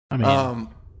 I mean,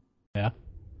 yeah.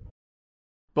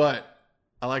 But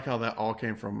I like how that all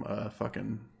came from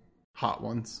fucking Hot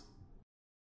Ones.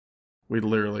 We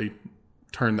literally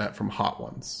turned that from Hot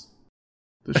Ones.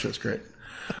 This show's great.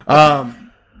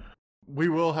 We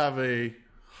will have a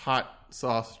hot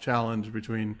sauce challenge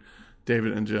between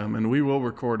David and Jim, and we will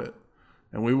record it,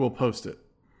 and we will post it.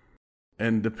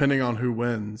 And depending on who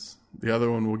wins, the other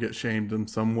one will get shamed in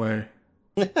some way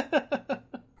that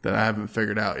I haven't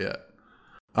figured out yet.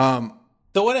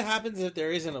 So what happens if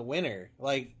there isn't a winner?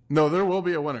 Like, No, there will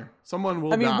be a winner. Someone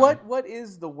will I mean, die. what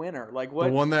is the winner? Like what?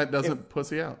 The one that doesn't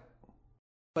pussy out.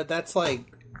 but that's like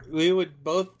we would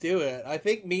both do it. I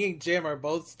think me and Jim are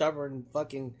both stubborn,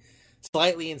 fucking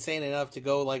slightly insane enough to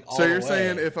go like all So you're the way.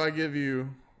 saying if I give you...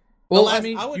 Well, I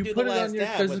I would you do put the it last on your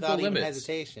dab physical without even limits.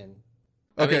 hesitation.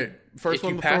 I Okay, mean, first if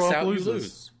one you to throw pass up out, you loses.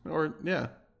 lose. Or, yeah.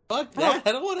 Fuck that!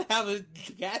 I don't want to have a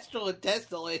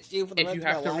gastrointestinal issue for the If rest you of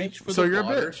have my to life. reach for So the you're a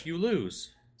water, bitch. you lose.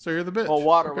 So you're the bitch. Well,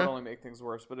 water Okay. would only make things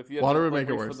worse. But if you had Water to, would like, make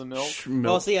it reach worse. for the milk. Milk.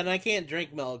 Well, see, and I can't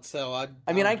drink milk, so I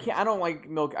mean, I can't. I don't like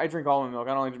milk. I drink almond milk.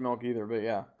 I don't like milk either. But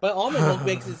yeah, But almond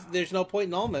milk there's no point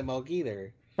in almond milk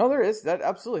either. no, there is. That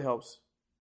absolutely helps.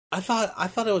 I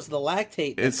thought it was the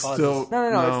lactate. That It's causes... still...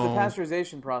 No. It's the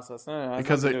pasteurization process. No, it has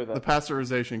Because nothing to do the with that.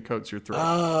 pasteurization coats your throat.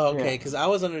 Oh, okay. Yeah. Because I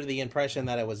was under the impression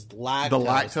that it was lactose. The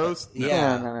lactose? No.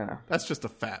 Yeah. No. That's just a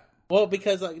fat. Well,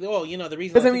 because the reason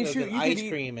Because I mean, was shoot, you ice could eat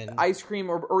cream and ice cream,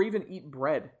 or even eat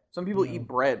bread. Some people eat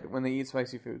bread when they eat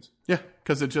spicy foods. Yeah,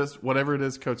 because it just... Whatever it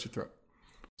is, coats your throat.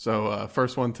 So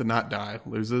first one to not die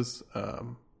loses.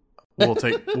 We'll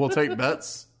take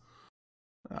bets.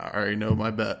 I already know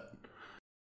my bet.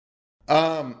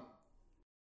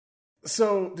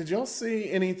 So did y'all see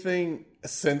anything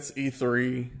since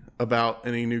E3 about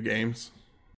any new games?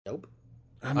 nope.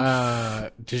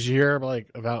 Did you hear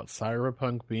about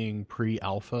Cyberpunk being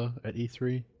pre-alpha at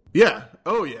E3? Yeah.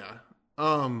 Oh yeah.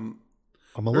 I'm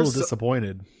a little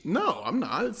disappointed. No, I'm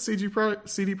not. It's CD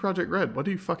Projekt Red. What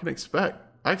do you fucking expect?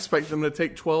 I expect them to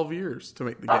take 12 years to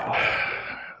make the game.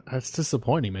 That's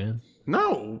disappointing, man.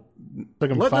 No. It took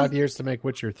them Let 5 them- years to make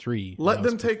Witcher 3. Let That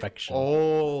was them take perfection.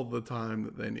 all the time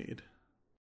that they need.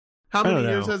 How I many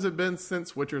don't years know. has it been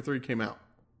since Witcher 3 came out?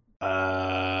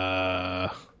 I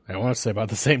want to say about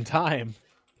the same time.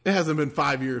 It hasn't been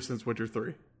 5 years since Witcher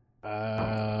 3.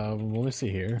 Let me see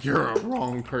here. You're a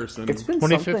wrong person. It's been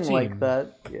 2015. something like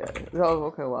that. Yeah. Oh,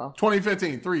 okay. Wow.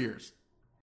 2015, 3 years.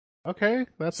 Okay,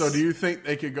 that's So do you think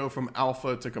they could go from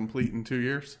alpha to complete in 2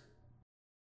 years?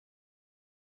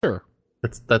 sure.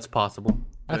 That's possible.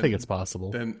 I think it's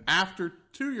possible, Then after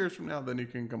 2 years from now, then you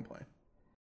can complain.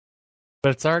 but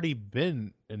it's already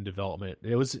been in development.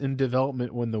 It was in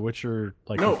development when The Witcher,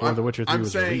 before The Witcher 3 I'm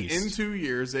was saying released. in 2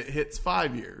 years, it hits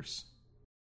 5 years.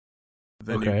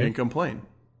 Then Okay. you can complain.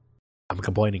 I'm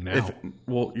complaining now.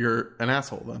 Well, you're an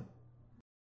asshole then.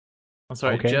 I'm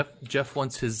sorry, Okay. Jeff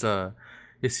wants his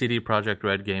CD Projekt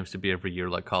Red games to be every year,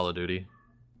 like Call of Duty.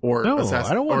 Or No,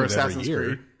 I don't want it every Assassin's year.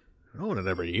 Creed. I don't want it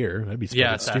every year. That'd be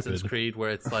Yeah, stupid. Assassin's Creed,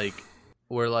 where it's like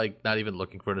we're like not even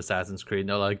looking for an Assassin's Creed. And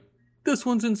they're like, this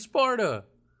one's in Sparta.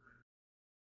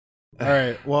 All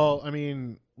right. Well, I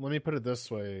mean, let me put it this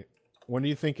way: when do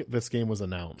you think this game was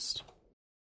announced?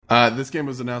 This game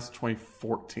was announced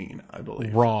 2014, I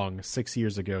believe. Wrong. 6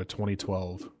 years ago,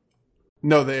 2012.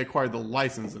 No, they acquired the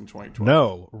license in 2012.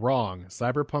 No, wrong.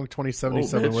 Cyberpunk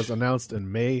 2077 bitch. was announced in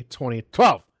May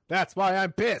 2012. That's why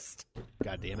I'm pissed.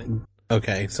 God damn it.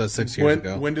 Okay, so 6 years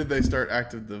ago. When did they start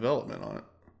active development on it?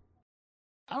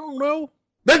 I don't know.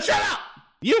 Then shut up!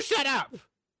 You shut up.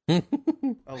 I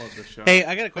love this show. Hey,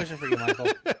 I got a question for you, Michael.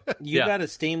 You Yeah. got a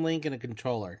Steam Link and a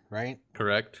controller, right?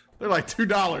 Correct. They're like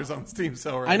 $2 on Steam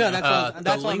sale right I know, now. that's the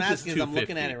what I'm Link is asking. Is I'm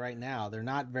looking $250. at it right now. They're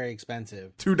not very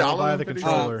expensive. $2 I'll buy on the video?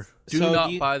 controller. Do So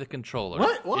not you- buy the controller.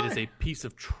 What? Why? It is a piece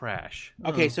of trash.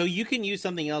 Okay, so you can use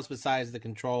something else besides the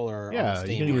controller Yeah, on you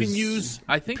Steam. can You use- can use.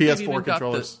 I think PS4 they've even got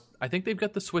controllers. I think they've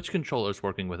got the Switch controllers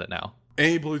working with it now.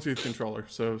 Any Bluetooth controller,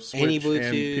 so Switch Any and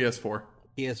Bluetooth. PS4.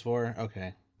 PS4,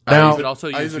 okay. Now- You could also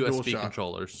I use use a USB DualShock.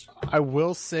 controllers. I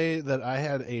will say that I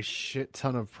had a shit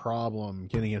ton of problem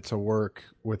getting it to work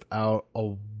without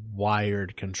a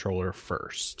wired controller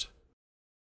first.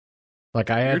 Like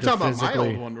I had You're to talking about physically,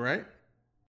 my old one, right?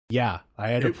 yeah, I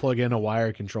had to It- plug in a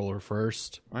wired controller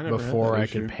first I never had before that I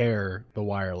issue. could pair the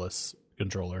wireless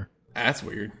controller. That's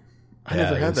weird. I Yeah,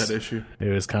 never it had was- that issue. It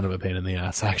was kind of a pain in the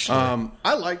ass, actually.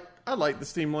 I like the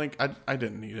Steam Link. I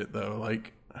didn't need it though.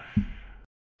 Like,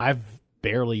 I've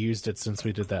barely used it since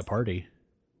we did that party.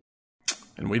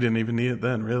 and we didn't even need it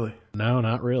then, really. No,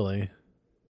 not really.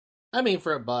 I mean,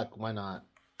 for $1, why not?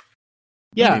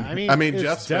 Yeah, I mean, it's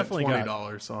Jeff spent definitely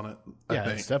 $20 on it. I yeah,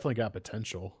 think, it's definitely got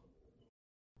potential.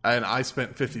 and I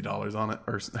spent $50 on it,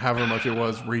 or however much it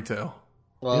was retail.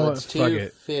 Well, You know it's what? Fuck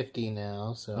it. $250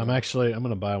 now, so I'm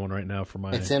gonna buy one right now for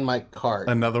my. it's in my cart.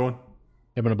 Another one.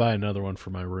 I'm gonna buy another one for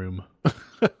my room.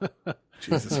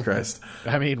 Jesus Christ.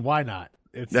 I mean, why not?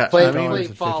 It's Yeah, Play, I mean- play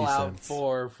 $2.50. Fallout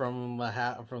 4 from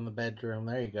the bedroom.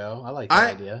 There you go. I like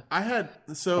that idea. I had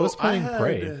so I was playing had,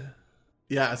 Prey.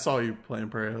 Yeah, I saw you playing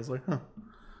Prey. I was like, huh.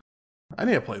 I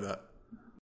need to play that.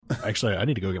 Actually, I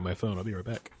need to go get my phone. I'll be right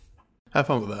back. Have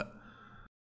fun with that.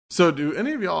 So, do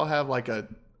any of y'all have like a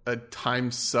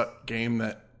time suck game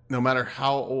that no matter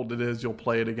how old it is, you'll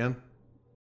play it again?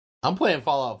 I'm playing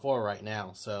Fallout 4 right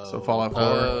now, so So Fallout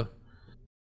 4.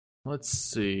 Let's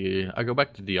see. I go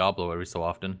back to Diablo every so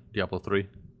often. Diablo 3.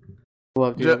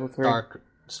 Love Diablo 3.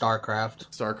 StarCraft.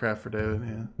 StarCraft for David,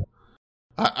 yeah.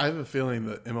 I have a feeling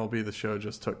that MLB The Show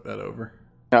just took that over.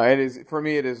 No, it is for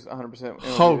me. It is 100%.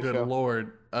 Oh, good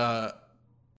lord.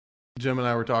 Jim and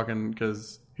I were talking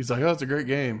because he's like, oh, it's a great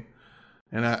game.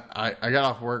 And I got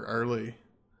off work early.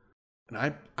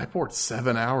 And I poured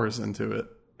 7 hours into it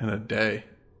in a day.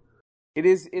 It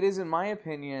is, in my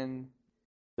opinion,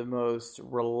 the most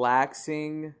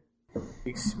relaxing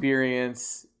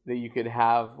experience that you could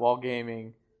have while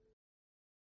gaming,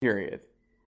 period.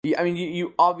 I mean,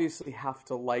 you obviously have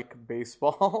to like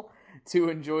baseball to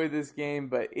enjoy this game,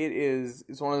 but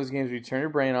it's one of those games where you turn your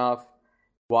brain off,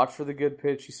 watch for the good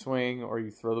pitch, you swing, or you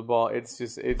throw the ball.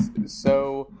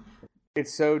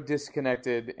 It's so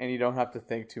disconnected, and you don't have to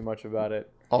think too much about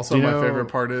it. Also, Do you my know- favorite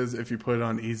part is if you put it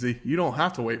on easy, you don't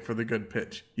have to wait for the good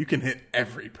pitch. You can hit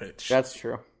every pitch. That's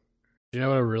true. You know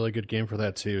what? A really good game for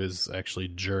that too is actually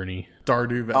Journey.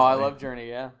 Stardew Valley. Oh, I love Journey.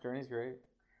 Yeah, Journey's great.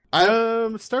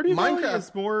 Stardew Valley Minecraft-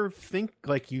 is more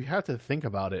like you have to think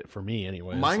about it for me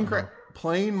anyway. Minecraft.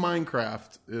 Playing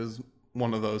Minecraft is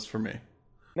one of those for me.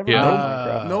 Never Yeah. played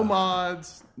Minecraft. No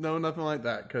mods, no nothing like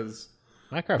that. Because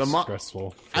Minecraft's The mo-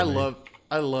 stressful. for I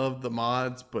me. love the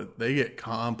mods, but they get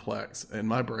complex, and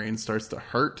my brain starts to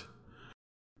hurt,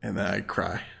 and then I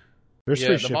cry. There's Yeah,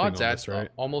 free the shipping mods on this, right?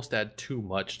 almost add too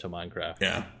much to Minecraft.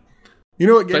 Yeah. You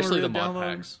know what game Especially I the really mod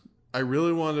downloaded? packs. I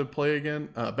really wanted to play again.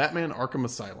 Batman Arkham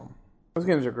Asylum. Those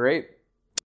games are great.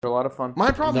 They're a lot of fun.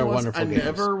 My problem They're was wonderful I games.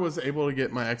 never was able to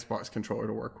get my Xbox controller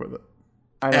to work with it.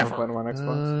 I never ever. played them on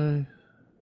Xbox.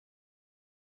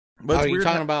 But Are it's you weird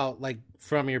talking how- about like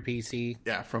from your PC?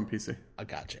 Yeah, from PC. I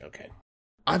gotcha. Okay.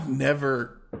 I've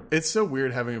never. It's so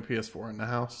weird having a PS4 in the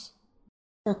house.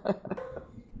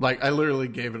 Like I literally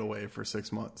gave it away for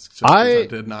 6 months. Just 'cause I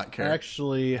did not care.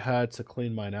 Actually had to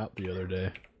clean mine out the other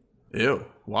day. Ew.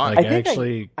 Why? Like, I think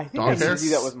actually, I think dog I need hair? to do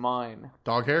that with mine.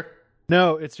 Dog hair?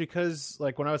 no, it's because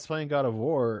like when I was playing God of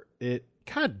War,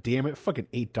 God damn it, fucking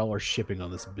 $8 shipping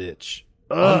on this bitch.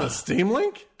 On the Steam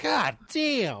Link? God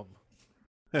damn.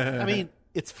 I mean,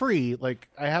 it's free. Like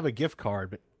I have a gift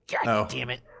card, but God Oh. damn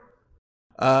it.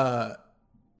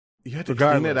 You had to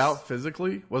clean it out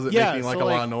physically? Was it making like a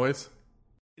lot of noise?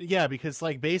 Yeah, because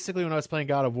like basically when I was playing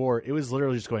God of War, it was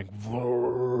literally just going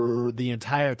the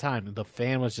entire time. And the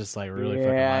fan was just like really fucking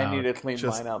loud. Yeah, I need to clean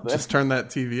mine out there. Just turn that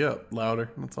TV up louder.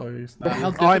 That's all you used to do.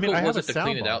 How difficult was it to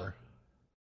clean it out?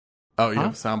 Oh, you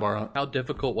have a soundbar on. How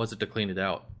difficult was it to clean it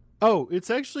out? Oh, it's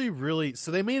actually really...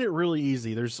 So they made it really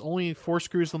easy. There's only 4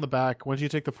 screws on the back. Once you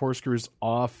take the 4 screws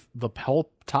off, the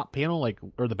top panel,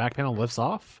 or the back panel lifts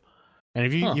off. And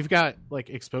if you've got like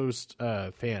exposed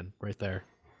fan right there.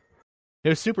 It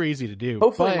was super easy to do.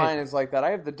 Hopefully mine is like that. I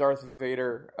have the Darth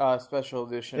Vader special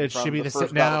edition. It should be the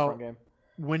first Battlefront game.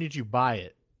 When did you buy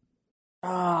it?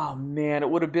 Oh man, it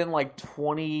would have been like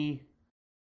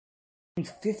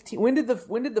 2015. When did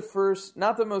the first,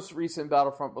 not the most recent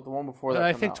Battlefront, but the one before that?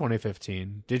 I think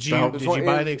 2015. Did you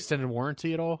buy the extended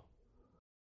warranty at all?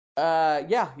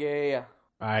 Yeah. You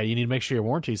need to make sure your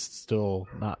warranty's still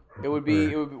not. It would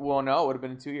be. Well, no, it would have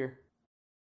been a 2-year.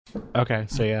 Okay,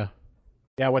 so yeah.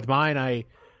 With mine, I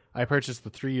purchased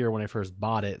the 3-year when I first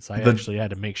bought it, so I actually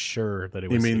had to make sure that it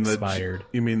was expired.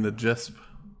 You mean the GISP?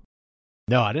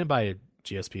 No, I didn't buy a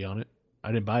GSP on it.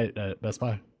 I didn't buy it at Best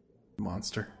Buy.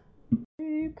 Monster.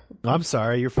 I'm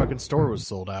sorry, your fucking store was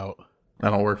sold out.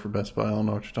 I don't work for Best Buy. I don't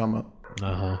know what you're talking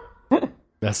about.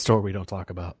 That store we don't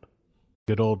talk about.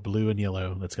 Good old blue and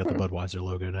yellow. That's got the Budweiser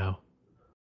logo now.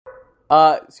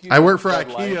 I work for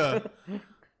IKEA.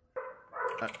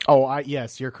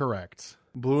 Yes, you're correct.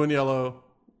 Blue and yellow,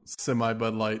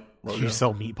 semi-Bud Light logo. You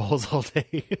sell meatballs all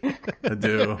day. I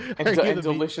do. and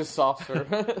delicious soft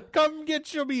serve. Come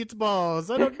get your meatballs.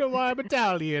 I don't know why I'm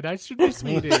Italian. I should be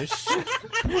Swedish.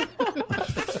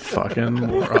 Fucking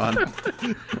moron.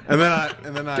 And then I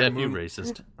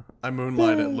racist. I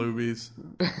moonlight at Luby's.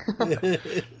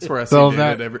 That's where I see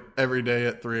David every day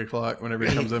at 3:00 whenever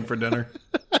he comes in for dinner.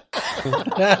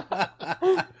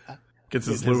 Gets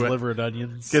his liver and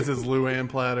onions. Gets his Luann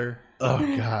platter. Oh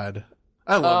God,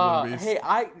 I love Luby's. Hey,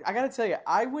 I gotta tell you,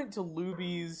 I went to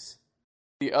Luby's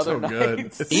the other night.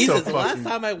 Good. The last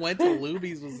time I went to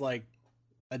Luby's was like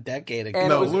a decade ago.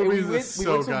 No, Luby's is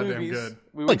so goddamn good.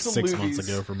 We went like 6 months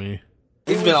ago for me.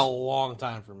 It's been a long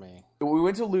time for me. We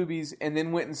went to Luby's and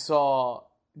then went and saw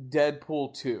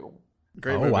Deadpool 2.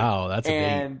 Great movie. Wow, that's a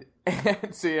date.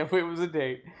 And so yeah, it was a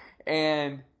date.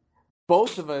 And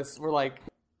both of us were like,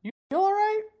 "You feel all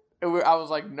right?" And I was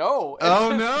like, "No."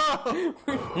 Oh no!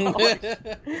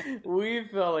 we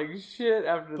felt like shit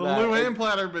after that. The Luann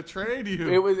platter betrayed you.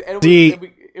 It was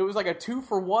like a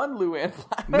 2-for-1 Luann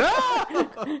platter. No.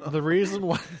 The reason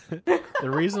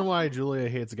why Julia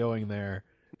hates going there.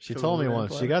 She told me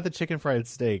once she got the chicken fried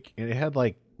steak and it had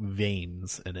like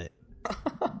veins in it,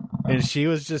 and she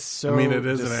was just so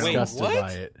disgusted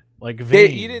by it. Like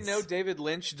veins. You didn't know David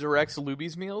Lynch directs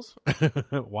Luby's meals?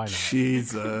 Why not?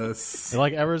 Jesus. And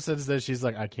like ever since then, she's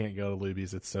like, I can't go to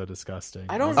Luby's. It's so disgusting.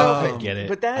 I don't know. I get it.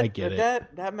 But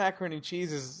that macaroni and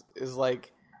cheese is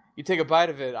like, you take a bite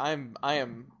of it. I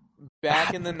am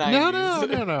back in the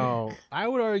 90s. No. I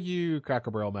would argue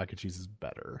Cracker Barrel mac and cheese is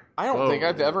better. I don't think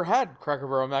I've ever had Cracker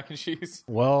Barrel mac and cheese.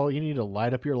 Well, you need to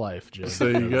light up your life, Jim. So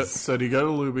you go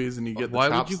to Luby's and you get the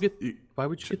chops. Why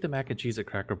would you get the mac and cheese at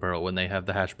Cracker Barrel when they have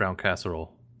the hash brown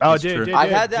casserole? Oh, dude, I've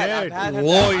had that. I've had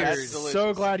Lawyers.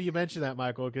 So glad you mentioned that,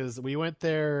 Michael, because we went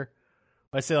there,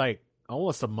 I say like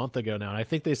almost a month ago now, and I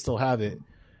think they still have it.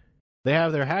 They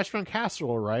have their hash brown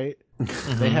casserole, right?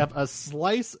 They have a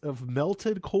slice of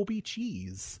melted Colby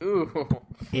cheese. Ooh.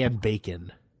 And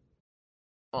bacon.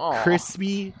 Aww.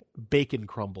 Crispy bacon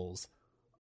crumbles.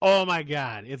 Oh my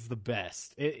God, it's the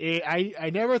best.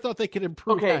 I never thought they could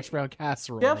improve hash brown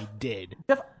casserole. Jeff, they did.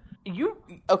 Jeff,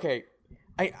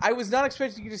 I was not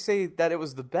expecting you to say that it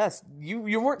was the best.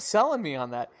 You weren't selling me on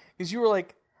that because you were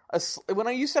like,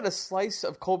 when you said a slice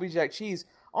of Colby Jack cheese,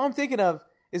 all I'm thinking of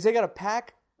is they got a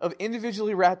pack of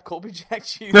individually wrapped Colby Jack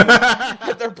cheese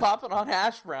that they're popping on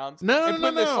hash browns. No. A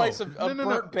slice of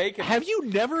burnt bacon. Have you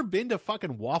never been to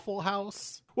fucking Waffle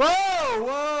House? Whoa!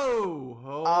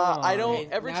 I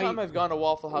don't. Every time I've gone to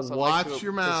Waffle House, I like to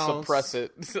suppress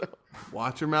it.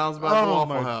 Watch your mouths about the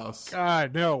Waffle House.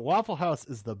 God, no. Waffle House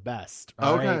is the best.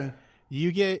 Okay. Right?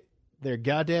 You get their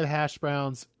goddamn hash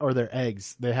browns or their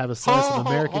eggs. They have a slice of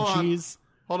American cheese.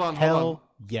 Hold on.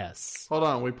 Yes. Hold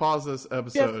on. We paused this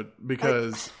episode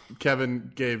because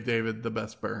Kevin gave David the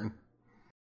best burn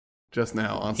just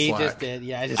now on Slack. He just did.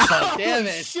 Yeah, I just thought, damn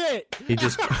it. Shit. He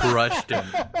just crushed him.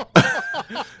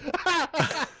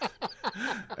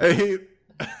 Hey.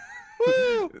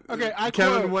 Okay,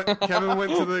 Kevin went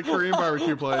to the Korean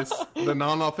barbecue place, the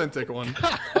non-authentic one.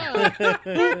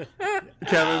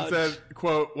 Kevin said,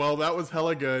 quote, "Well, that was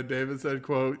hella good." David said,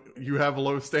 quote, "You have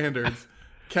low standards."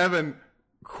 Kevin,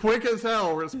 quick as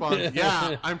hell, responds,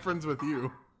 "Yeah, I'm friends with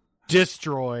you."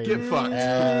 Destroy. Get fucked,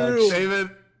 David.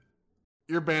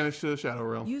 You're banished to the Shadow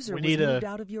Realm. User was moved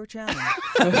out of your channel.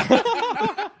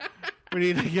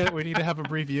 We need to have a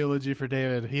brief eulogy for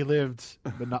David. He lived,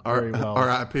 but not very well.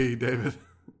 R.I.P. David.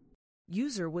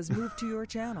 User was moved to your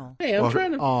channel. Hey, I'm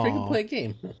trying to freaking play a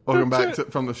game. Welcome back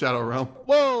from the Shadow Realm.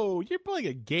 Whoa, you're playing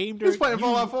a game? He's playing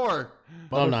Fallout 4.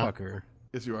 Motherfucker.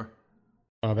 Yes, you are.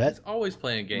 I bet. Always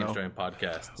playing games during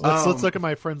podcasts. Let's look at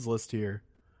my friends list here.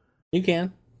 You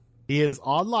can. He is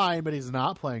online, but he's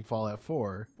not playing Fallout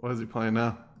 4. What is he playing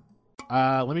now?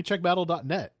 Let me check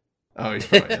Battle.net. Oh, he's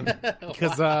playing.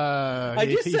 Because I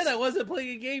just said I wasn't playing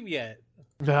a game yet.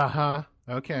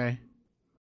 Okay.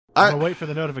 I'm gonna wait for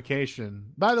the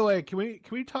notification. By the way, can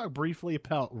we talk briefly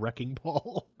about Wrecking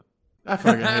Ball? I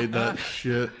fucking hate that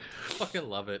shit. I fucking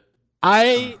love it.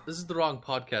 This is the wrong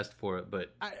podcast for it,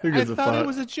 but I thought it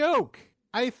was a joke.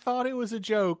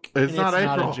 It's not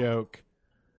a joke.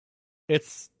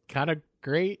 It's kind of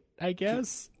great, I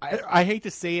guess. I hate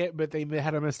to say it, but they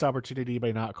had a missed opportunity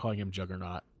by not calling him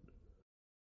Juggernaut.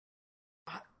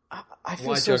 I feel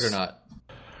why Juggernaut?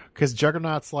 Because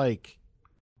Juggernaut's like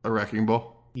a wrecking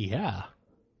ball. Yeah.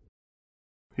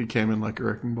 He came in like a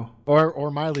wrecking ball. Or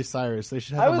Miley Cyrus. They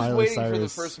should have a Miley Cyrus. I was waiting for the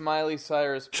first Miley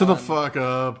Cyrus pun. Shut the fuck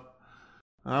up.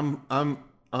 I'm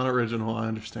unoriginal, I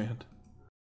understand.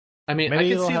 I mean,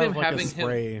 Maybe I can see them like having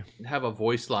him have a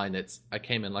voice line that's I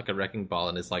came in like a wrecking ball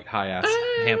and it's like high-ass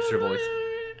hamster voice.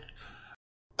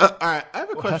 Alright, I have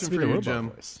a question for you,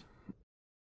 Jim. Voice.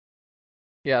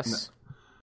 Yes. No.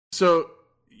 So,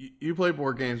 you play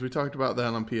board games. We talked about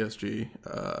that on PSG.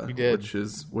 We did.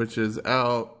 Which is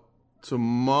out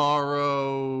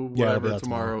tomorrow, whatever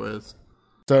tomorrow is.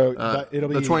 So it'll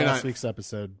be the 29th. Last week's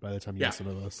episode by the time you listen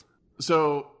to this.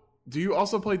 So, do you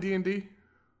also play D&D?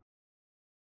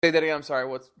 Say that again. I'm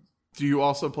sorry. Do you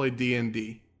also play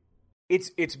D&D?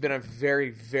 It's been a very,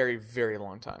 very, very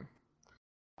long time.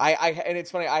 And it's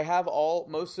funny. I have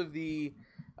most of the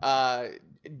 5th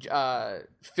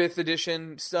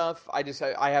edition stuff. I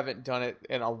haven't done it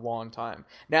in a long time.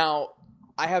 Now,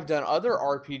 I have done other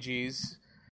RPGs,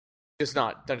 just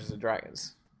not Dungeons and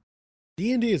Dragons.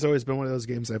 D&D has always been one of those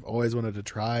games I've always wanted to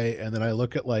try, and then I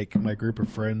look at like my group of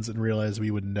friends and realize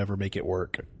we would never make it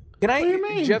work.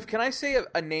 Jeff, can I say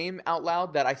a name out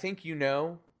loud that I think you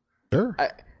know? Sure.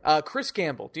 Chris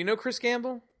Gamble. Do you know Chris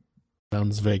Gamble?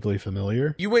 Sounds vaguely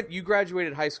familiar. You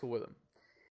graduated high school with him.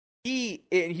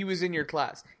 He was in your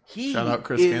class. Shout out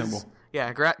Chris Gamble.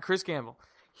 Yeah, Chris Gamble.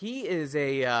 He is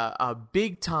a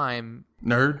big time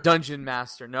nerd dungeon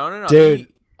master. No. Dude,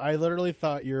 I literally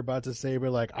thought you were about to say,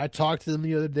 but like, I talked to him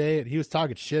the other day and he was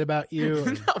talking shit about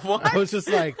you. What? I was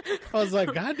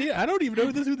like, God damn, I don't even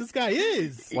know who this guy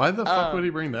is. Why the fuck would he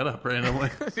bring that up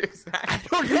randomly? Exactly. I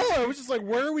don't know. I was just like,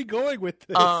 where are we going with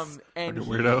this? And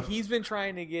he's been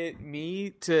trying to get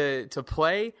me to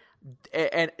play.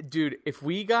 And dude, if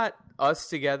we got us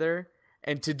together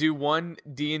and to do one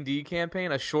D&D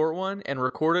campaign, a short one, and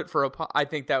record it for I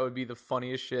think that would be the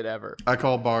funniest shit ever. I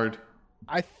call Bard.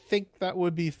 I think that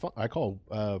would be fun. I call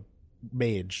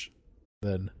Mage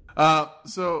then.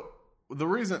 So the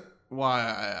reason why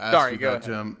I asked you that,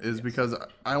 Jim, is because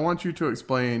I want you to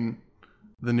explain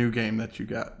the new game that you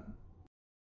got.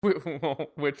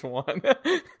 Which one?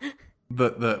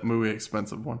 the really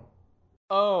expensive one.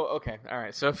 Oh, okay. All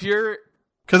right. So if you're...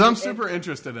 Because I'm super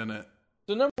interested in it.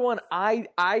 So number one,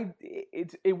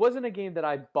 it wasn't a game that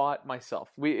I bought myself.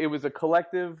 It was a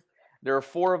collective... There are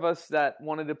 4 of us that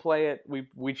wanted to play it.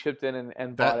 We chipped in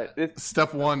and bought it.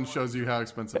 Step 1 shows you how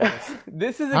expensive it is.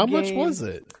 This is how much was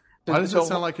it? Why does it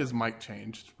sound like his mic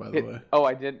changed, by the way? Oh,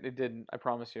 I did. It didn't. I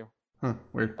promise you. Huh,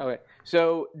 weird. Okay.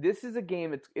 So this is a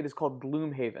game. It is called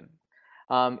Gloomhaven.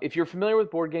 If you're familiar with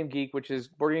Board Game Geek,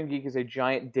 Board Game Geek is a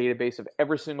giant database of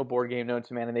every single board game known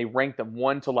to man, and they rank them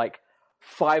 1 to like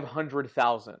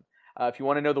 500,000. If you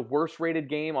want to know the worst rated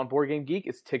game on Board Game Geek,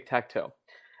 it's Tic-Tac-Toe.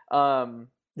 Don't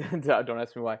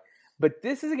ask me why. But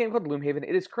this is a game called Gloomhaven.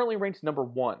 It is currently ranked number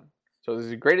 1. So this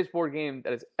is the greatest board game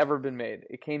that has ever been made.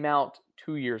 It came out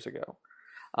 2 years ago.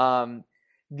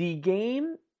 The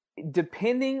game,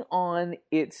 depending on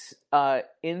its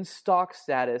in-stock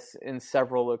status in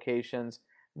several locations,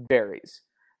 varies.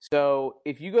 So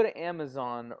if you go to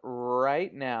Amazon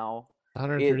right now...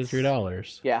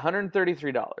 $133. Yeah,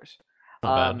 $133.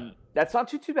 Not bad. That's not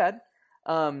too bad.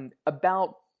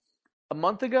 About a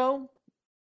month ago,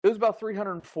 it was about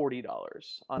 $340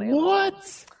 on Amazon.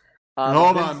 What?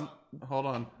 Hold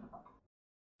on.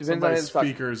 Somebody's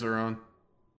speakers are on.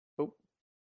 Oh.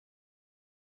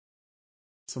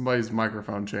 Somebody's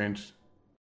microphone changed.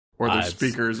 Or their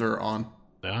speakers are on.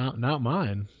 Not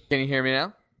mine. Can you hear me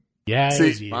now? Yeah, See, it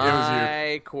was you.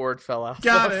 My cord fell out.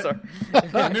 Got So it. sorry.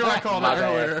 I knew I called it My bad.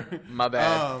 earlier. My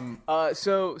bad.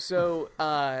 So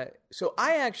I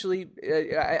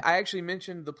actually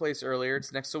mentioned the place earlier.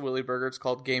 It's next to Willy Burger. It's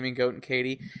called Gaming Goat and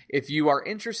Katie. If you are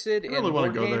interested in really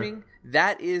wanna board go there. gaming,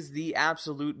 that is the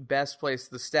absolute best place.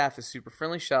 The staff is super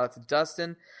friendly. Shout out to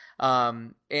Dustin.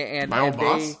 And My old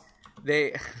boss?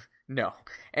 They no,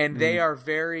 and they are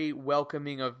very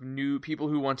welcoming of new people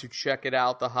who want to check it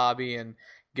out, the hobby, and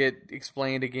get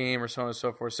explained a game or so on and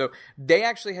so forth. So they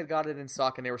actually had got it in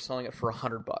stock and they were selling it for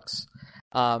 $100.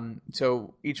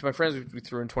 So each of my friends, we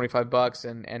threw in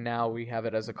 $25 and now we have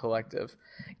it as a collective.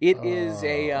 It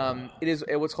is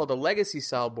what's called a legacy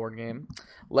style board game.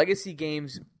 Legacy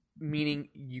games meaning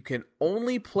you can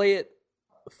only play it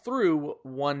through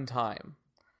one time.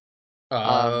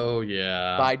 Oh,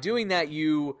 yeah. By doing that,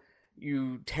 you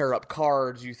tear up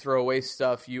cards, you throw away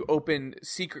stuff, you open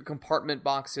secret compartment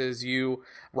boxes, you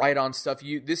write on stuff.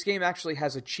 This game actually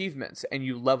has achievements, and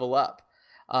you level up.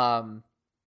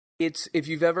 It's if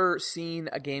you've ever seen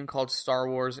a game called Star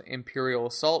Wars Imperial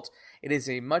Assault, it is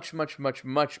a much, much, much,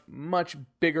 much, much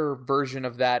bigger version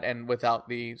of that, and without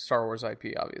the Star Wars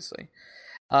IP, obviously.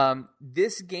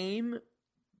 This game,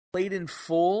 played in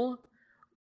full,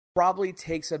 probably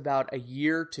takes about a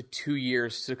year to 2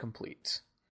 years to complete.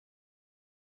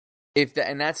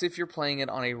 And that's if you're playing it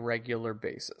on a regular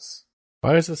basis.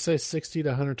 Why does it say 60 to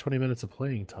 120 minutes of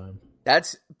playing time?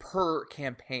 That's per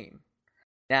campaign.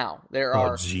 Now, there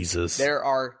are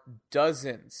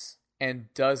dozens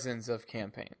and dozens of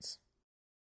campaigns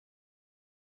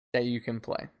that you can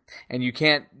play. And you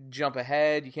can't jump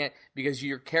ahead, you can't, because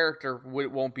your character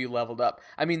won't be leveled up.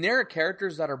 I mean, there are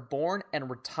characters that are born and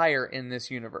retire in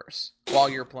this universe while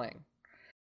you're playing.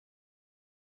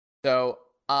 So,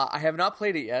 I have not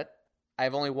played it yet.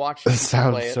 I've only watched That people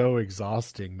sounds play it. so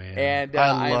exhausting, man. And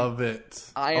I love it.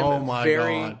 I am oh my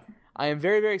god! I am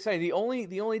very, very excited. The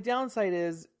only downside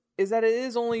is that it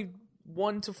is only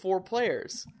 1 to 4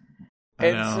 players.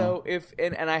 And so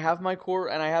I have my core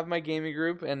and I have my gaming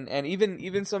group and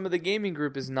even some of the gaming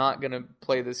group is not going to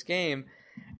play this game.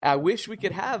 I wish we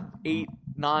could have 8,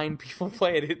 9 people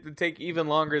play it. It would take even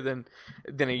longer than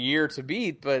a year to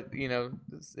beat, but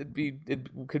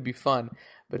it could be fun.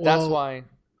 But that's why.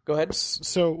 Go ahead.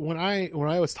 So when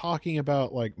I was talking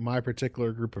about like my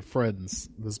particular group of friends,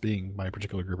 this being my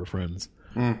particular group of friends,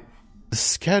 the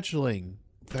scheduling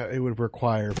that it would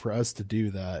require for us to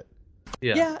do that.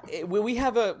 Yeah. We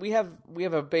have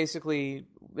a basically.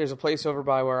 There's a place over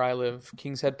by where I live,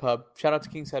 King's Head Pub. Shout out to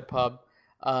King's Head Pub.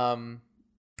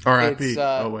 R.I.P.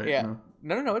 Oh wait, yeah.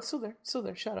 No, it's still there. It's still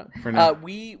there. Shout out.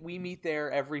 We meet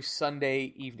there every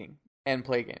Sunday evening and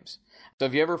play games. So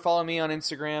if you ever follow me on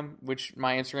Instagram, which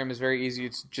my Instagram is very easy,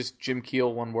 it's just Jim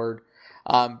Keel, one word.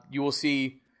 You will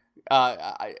see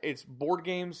it's board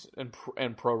games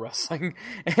and pro wrestling,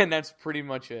 and that's pretty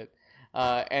much it.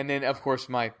 And then of course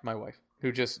my wife,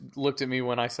 who just looked at me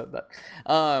when I said that.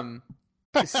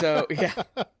 So yeah,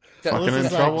 fucking in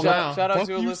trouble now. Shout out Fuck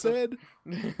to you Alyssa.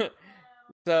 said.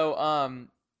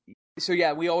 So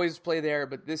yeah, we always play there,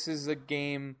 but this is a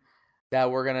game that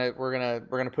we're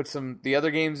gonna put the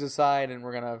other games aside and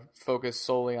we're gonna focus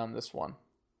solely on this one.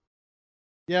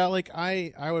 Yeah, like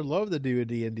I would love to do a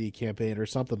D&D campaign or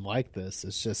something like this.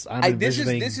 It's just This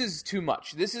is too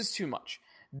much. This is too much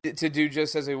to do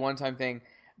just as a one-time thing.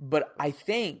 But I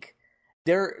think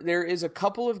there is a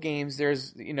couple of games.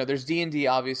 There's D&D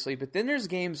obviously, but then there's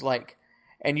games like,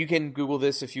 and you can Google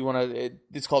this if you want to.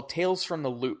 It's called Tales from the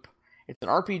Loop. It's an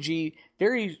RPG,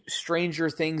 very Stranger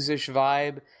Things-ish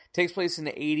vibe. Takes place in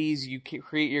the 80s. You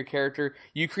create your character.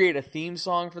 You create a theme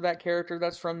song for that character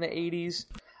that's from the 80s.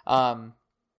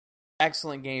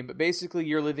 Excellent game. But basically,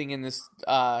 you're living in this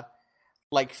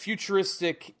like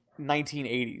futuristic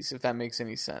 1980s, if that makes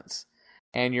any sense.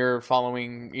 And you're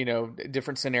following,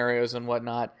 different scenarios and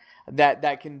whatnot.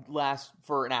 That can last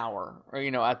for an hour, or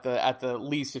at the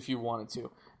least if you wanted to.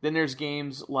 Then there's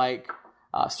games like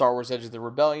Star Wars: Edge of the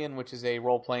Rebellion, which is a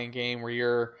role-playing game where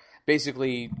you're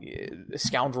basically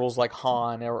scoundrels like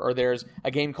Han, or there's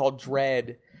a game called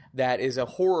Dread that is a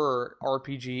horror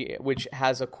RPG which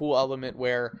has a cool element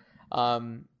where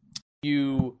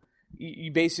you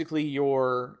basically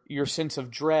your sense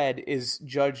of dread is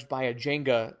judged by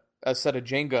a set of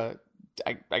Jenga,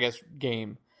 I guess,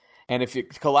 game, and if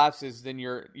it collapses, then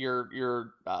your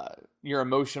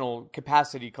emotional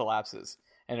capacity collapses,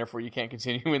 and therefore you can't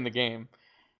continue in the game.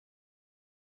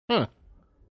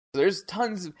 There's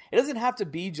tons. It doesn't have to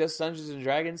be just Dungeons and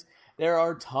Dragons. There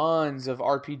are tons of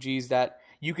RPGs that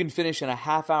you can finish in a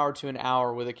half hour to an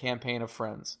hour with a campaign of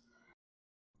friends.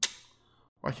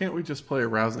 Why can't we just play a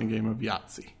rousing game of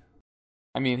Yahtzee?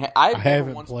 I mean, I've never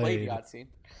haven't once played played. Yahtzee.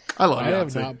 I love I have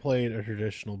Yahtzee. not played a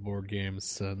traditional board game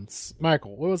since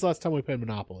Michael. When was the last time we played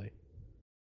Monopoly?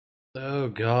 Oh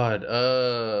God.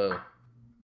 I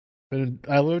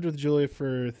lived with Julia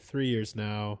for 3 years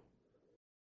now.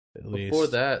 At least. Before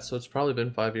that, so it's probably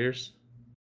been 5 years.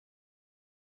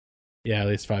 Yeah, at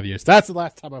least 5 years. That's the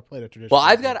last time I played a traditional. Well,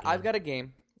 I've board game. got a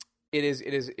game. It is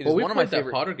Well, we one of my played that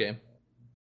favorite. Potter game.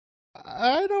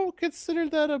 I don't consider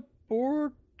that a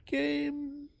board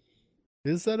game.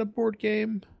 Is that a board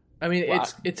game? I mean, Wow.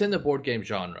 it's in the board game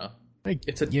genre.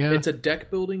 It's yeah. a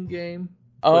deck building game.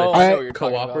 Oh, but I it's know what you're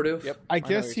talking about. cooperative. Yep, I know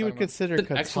guess what you you're would talking consider It's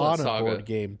an excellent Catan a saga. board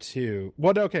game too.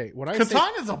 Well, okay. When I say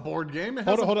Catan is a board game. It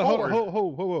has hold on. a board.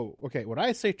 Whoa. Okay, when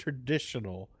I say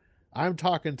traditional, I'm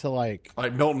talking to like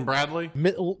Like Milton Bradley.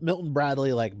 Milton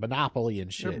Bradley, like Monopoly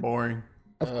and You're shit. boring.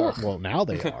 Of course. Well, now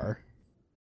they are.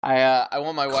 I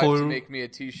want my wife to Clue. make me a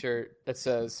T-shirt that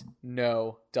says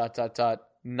 "No ...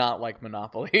 not like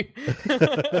Monopoly,"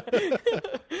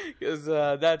 because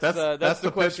that's That's the the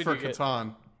pitch question for you get.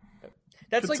 Catan.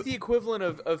 That's like the equivalent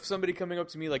of somebody coming up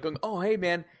to me like going, "Oh, hey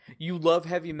man, you love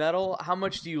heavy metal? How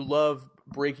much do you love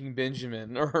Breaking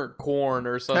Benjamin or Korn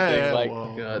or something?" Hey, like,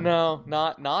 whoa. God. no,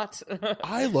 not.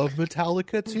 I love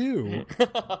Metallica too.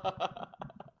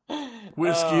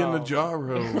 Whiskey in the Oh.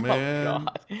 Jarro, man. Oh,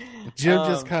 God. Jim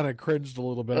just kind of cringed a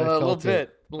little bit. I a felt little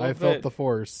it. bit. I felt the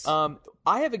force.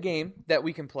 I have a game that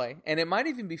we can play, and it might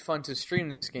even be fun to stream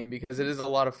this game because it is a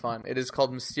lot of fun. It is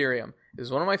called Mysterium. It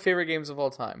is one of my favorite games of all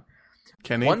time.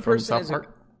 Kenny One from person South is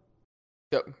Park.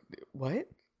 What?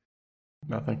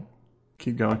 Nothing.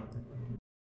 Keep going.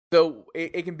 So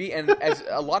it can be, and as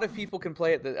a lot of people can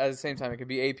play it at the same time. It can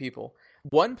be 8 people.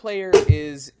 One player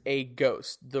is a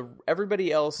ghost.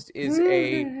 Everybody else is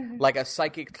a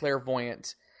psychic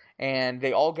clairvoyant, and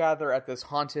they all gather at this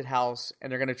haunted house,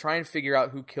 and they're going to try and figure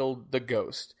out who killed the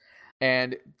ghost.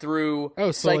 And through so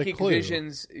like psychic Clue.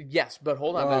 visions, yes, but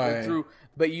hold on, Right.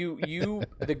 but you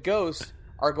the ghosts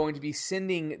are going to be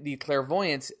sending the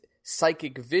clairvoyants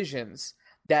psychic visions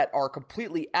that are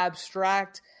completely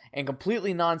abstract and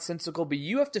completely nonsensical, but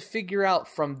you have to figure out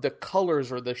from the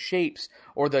colors or the shapes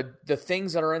or the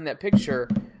things that are in that picture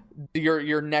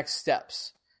your next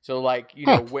steps. So like,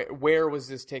 where was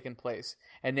this taking place?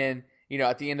 And then,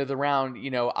 at the end of the round,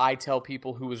 I tell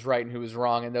people who was right and who was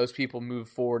wrong, and those people move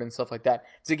forward and stuff like that.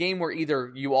 It's a game where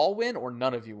either you all win or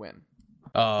none of you win.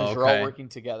 Oh, Because you're all working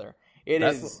together.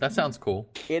 That sounds cool.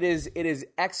 It is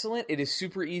excellent. It is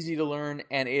super easy to learn,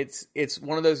 and it's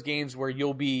one of those games where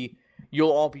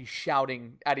you'll all be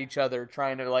shouting at each other,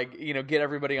 trying to get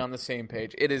everybody on the same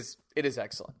page. It is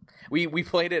excellent. We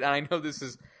played it, and I know this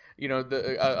is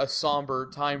a somber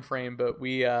time frame, but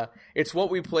it's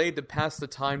what we played to pass the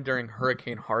time during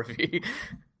Hurricane Harvey.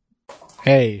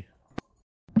 Hey,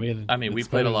 We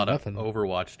played a lot of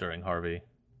Overwatch during Harvey.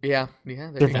 yeah. There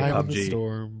you go. Surviving the PUBG.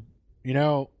 storm.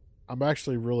 I'm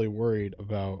actually really worried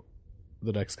about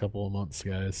the next couple of months,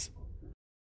 guys.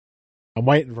 I'm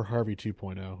waiting for Harvey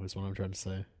 2.0 is what I'm trying to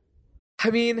say.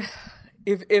 I mean,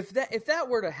 if that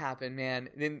were to happen, man,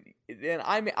 then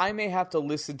I may have to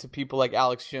listen to people like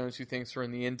Alex Jones who thinks we're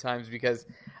in the end times, because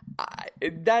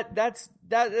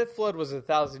that flood was a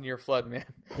 1,000-year flood, man.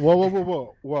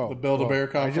 Whoa. The Build-A-Bear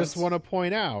I conference. just want to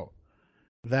point out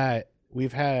that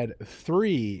we've had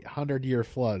 3 100-year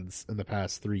floods in the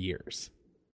past 3 years.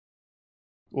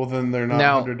 Well, then they're not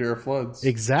Now- 100-year floods.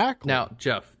 Exactly. Now,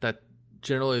 Jeff, that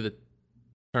generally the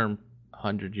term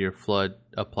 100-year flood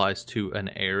applies to an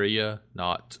area,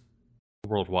 not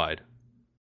worldwide.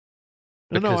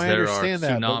 No, Because I there understand are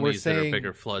that, but we're tsunamis that are saying-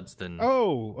 bigger floods than.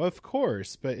 Oh, of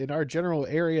course. But in our general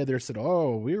area, they said,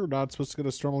 we were not supposed to get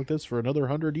a storm like this for another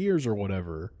 100 years or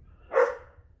whatever.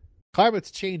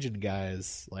 Climate's changing,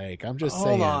 guys. Like, I'm just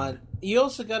saying. Hold on. You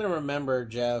also got to remember,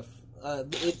 Jeff,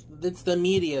 it's the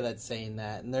media that's saying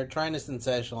that, and they're trying to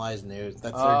sensationalize news.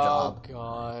 That's their job. Oh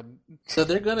God. So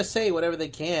they're going to say whatever they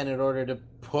can in order to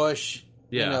push,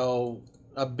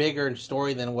 a bigger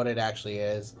story than what it actually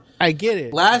is. I get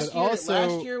it. Last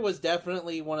but year was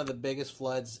definitely one of the biggest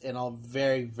floods in a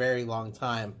very, very long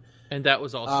time. And that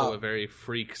was also a very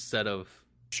freak set of.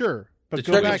 Sure. But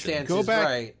The go back, circumstances,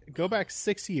 right. go back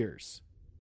 6 years.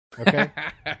 Okay?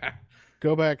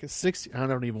 Go back 6. I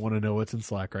don't even want to know what's in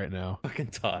Slack right now. Fucking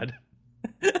Todd.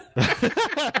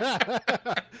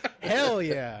 Hell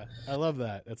yeah. I love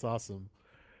that. That's awesome.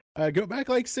 Go back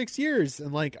like 6 years,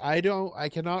 and I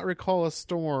cannot recall a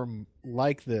storm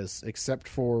like this except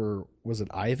for, was it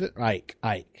Ike?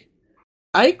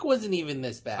 Ike wasn't even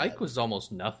this bad. Ike was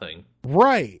almost nothing.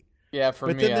 Right. Yeah, for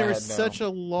but me, then there I was had no. such a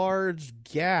large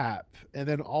gap, and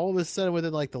then all of a sudden,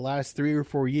 within like the last 3 or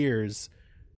 4 years,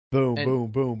 boom, And- boom,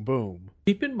 boom, boom.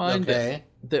 Keep in mind Okay.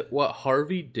 that what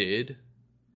Harvey did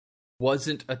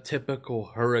wasn't a typical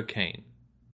hurricane.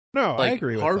 No, I Like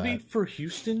agree with Harvey that. for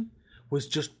Houston was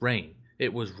just rain.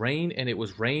 It was rain and it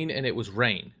was rain and it was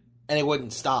rain. And it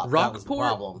wouldn't stop. That was the Rockport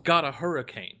problem. got a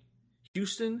hurricane.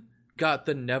 Houston got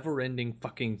the never-ending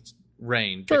fucking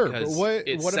rain Sure, but because what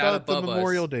it sat about the above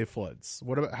Memorial us. Day floods?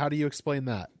 What about how do you explain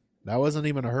that? That wasn't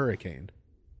even a hurricane.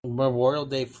 Memorial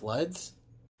Day floods?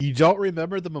 You don't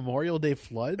remember the Memorial Day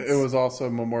floods? It was also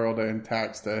Memorial Day and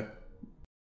Tax Day.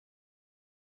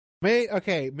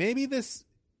 Maybe this.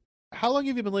 How long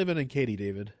have you been living in Katy,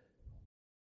 David?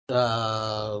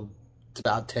 It's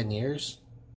about 10 years.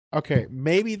 Okay,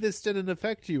 maybe this didn't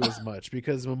affect you as much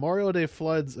because Memorial Day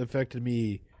floods affected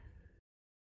me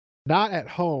not at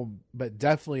home, but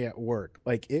definitely at work.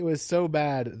 Like it was so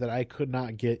bad that I could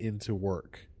not get into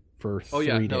work for 3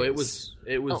 days. No, it was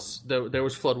there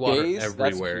was flood water Days?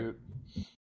 everywhere.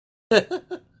 That's cute.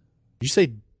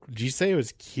 Did you say it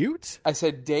was cute I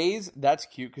said days. That's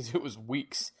cute because it was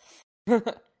weeks. for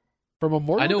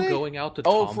Memorial I know Day? going out to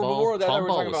Oh, Tomball, for Memorial Day, I thought we were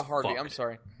Tomball talking was about Harvey. fucked. I'm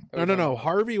sorry. No.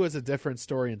 Harvey was a different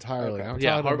story entirely. Okay. I'm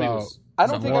Yeah, talking Harvey about. was. I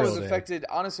don't think I was Memorial Day. affected.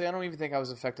 Honestly, I don't even think I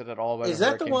was affected at all by Is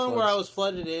that the hurricane one where I floods. was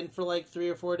flooded in for like 3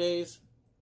 or 4 days?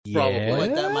 Probably.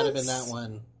 Like, that might have been Yes. that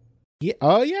one. Yeah.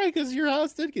 Oh yeah, because your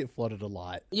house did get flooded a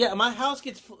lot. Yeah, my house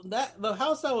gets the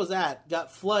house I was at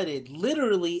got flooded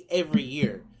literally every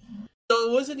year. So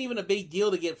it wasn't even a big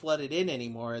deal to get flooded in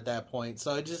anymore at that point.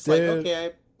 So it's just like, Dude,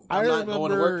 okay, I I'm not going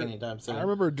to remember- work anytime soon. I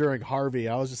remember during Harvey,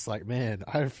 I was just like, man,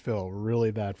 I feel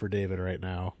really bad for David right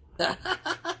now.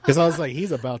 Because I was like,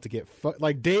 he's about to get fucked.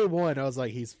 Like, day 1, I was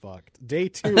like, he's fucked. Day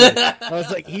 2, I was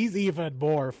like, he's even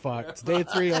more fucked. Day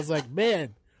 3, I was like,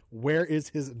 man, where is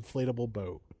his inflatable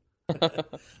boat?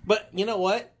 But you know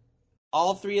what?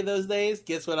 All 3 of those days,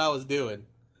 guess what I was doing?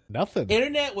 Nothing.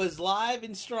 Internet was live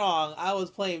and strong. I was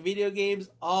playing video games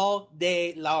all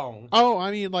day long. Oh,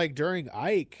 I mean, like, during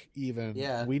Ike, even,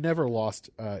 Yeah. we never lost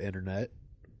internet.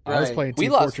 I was Right. playing We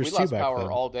Team lost Fortress 2 back power then.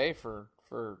 all day for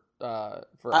I-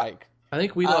 Ike. I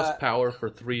think we lost power for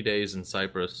 3 days in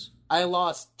Cyprus. I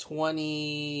lost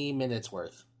 20 minutes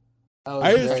worth. was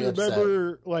I just very upset.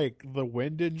 remember, like, the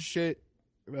wind and shit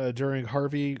during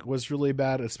Harvey was really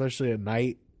bad, especially at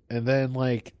night. And then,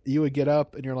 like, you would get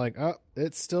up and you're like, oh,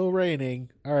 it's still raining.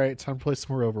 All right, time to play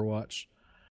some more Overwatch.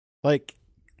 Like,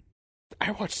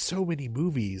 I watched so many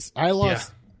movies.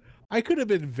 I could have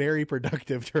been very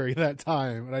productive during that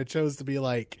time, and I chose to be,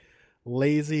 like,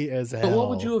 lazy as hell. But what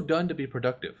would you have done to be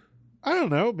productive? I don't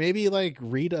know. Maybe, like,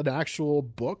 read an actual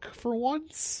book for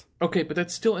once? Okay, but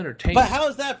that's still entertaining. But how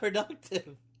is that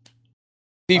productive?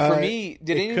 See, for me,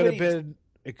 did it anybody?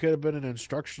 could have been an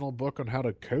instructional book on how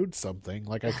to code something.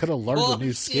 Like, I could have learned a new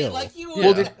Bullshit, skill. Like you Well,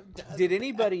 would have done. did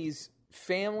anybody's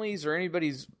families or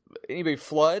anybody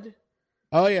flood?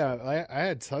 Oh yeah, I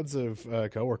had tons of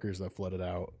coworkers that flooded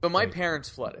out. But my Like, parents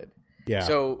flooded. yeah.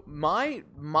 So my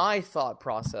thought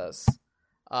process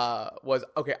was,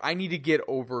 okay, I need to get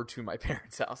over to my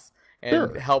parents' house and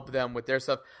Sure. help them with their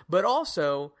stuff. But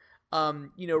also,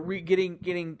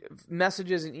 getting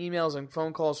messages and emails and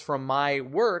phone calls from my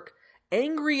work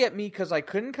angry at me because I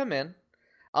couldn't come in,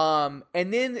 and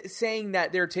then saying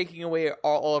that they're taking away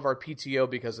all of our PTO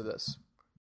because of this.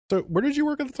 So where did you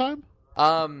work at the time?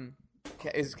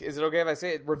 Is it okay if I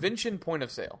say it? Revention Point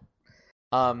of Sale.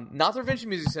 Not the Revention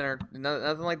Music Center,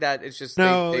 nothing like that. It's just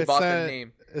No, they it's bought that- the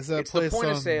name. Is that It's the place point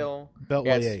of on sale. Beltway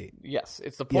Yeah, 8? yes,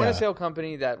 it's the point of Yeah. sale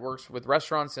company that works with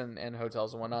restaurants and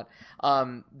hotels and whatnot.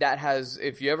 That has,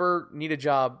 if you ever need a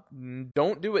job,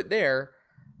 don't do it there.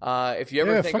 If you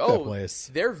ever Yeah, think, fuck that oh, place.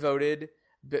 they're voted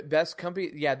best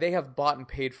company, yeah, they have bought and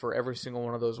paid for every single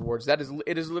one of those awards. It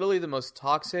is literally the most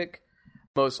toxic,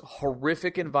 most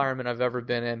horrific environment I've ever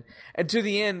been in, and to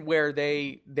the end where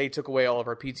they took away all of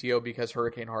our PTO because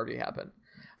Hurricane Harvey happened.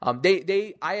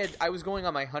 I was going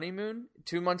on my honeymoon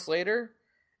 2 months later.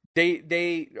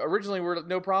 They originally were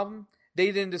no problem.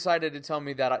 They then decided to tell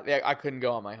me that I couldn't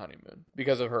go on my honeymoon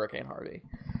because of Hurricane Harvey.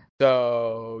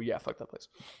 So yeah, fuck that place.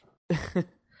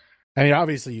 I mean,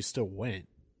 obviously you still went.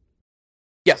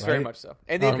 Yes, very Right? much so.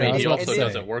 And then, Okay, I Maybe was he about to also say.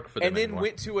 doesn't work for them and then anymore.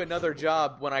 went to another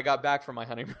job when I got back from my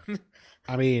honeymoon.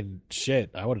 I mean, shit,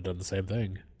 I would have done the same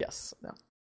thing. Yes. No.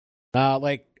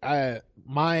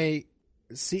 My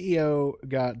CEO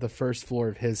got the first floor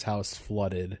of his house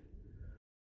flooded,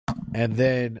 and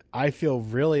then I feel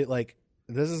really like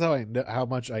this is how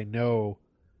much I know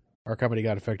our company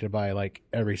got affected by like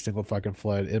every single fucking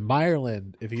flood in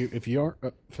Meyerland. If you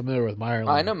aren't familiar with Meyerland,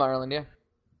 I know Maryland. Yeah.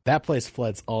 that place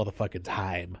floods all the fucking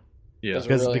time. Yeah,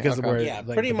 because of where Yeah,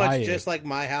 like, pretty the much bayou. just like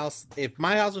my house. If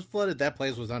my house was flooded, that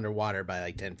place was underwater by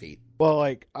like 10 feet. Well,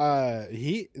 like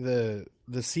the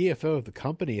CFO of the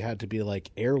company had to be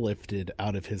like airlifted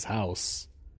out of his house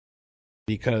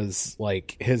because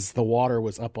like the water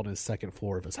was up on his second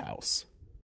floor of his house.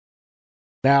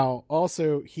 Now,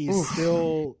 also he's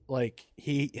still like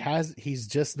he's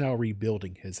just now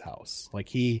rebuilding his house. Like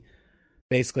he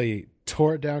basically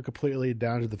tore it down completely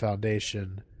down to the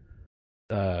foundation.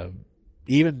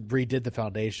 Even redid the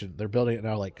foundation. They're building it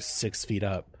now like 6 feet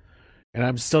up. And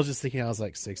I'm still just thinking, I was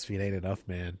like, 6 feet ain't enough,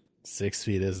 man. 6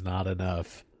 feet is not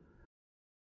enough.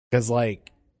 Because,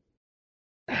 like,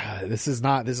 this is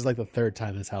like the third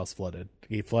time this house flooded.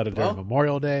 He flooded during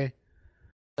Memorial Day.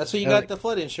 That's what you got the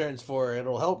flood insurance for.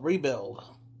 It'll help rebuild.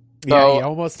 Yeah, he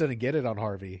almost didn't get it on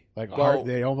Harvey. Like,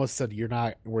 they almost said,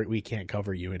 we can't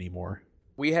cover you anymore.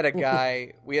 We had a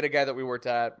guy that we worked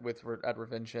at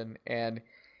Revention, and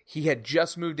he had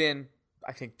just moved in,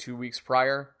 I think 2 weeks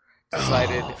prior.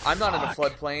 Decided, I'm not in a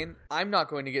floodplain. I'm not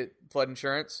going to get flood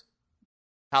insurance.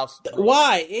 House.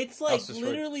 Why? It's like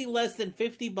literally less than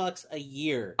 $50 a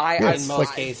year in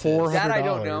most cases.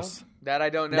 $400. That I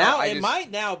don't know. Now it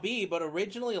might now be, but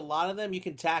originally a lot of them you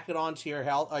can tack it onto your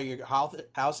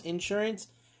house insurance,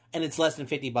 and it's less than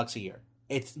 $50 a year.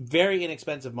 It's very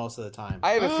inexpensive most of the time.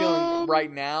 I have a feeling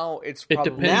right now it's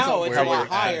probably now it's a lot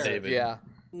higher. David. Yeah.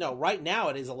 No, right now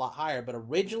it is a lot higher, but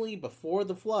originally before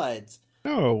the floods.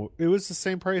 No, it was the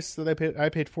same price that I paid. I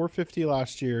paid $450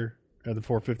 last year, and the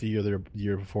 $450 the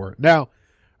year before. Now,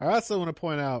 I also want to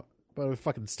point out about a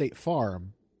fucking State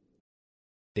Farm,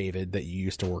 David, that you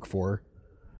used to work for.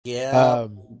 Yeah.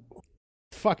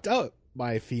 Fucked up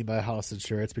my FEMA house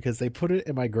insurance because they put it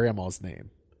in my grandma's name,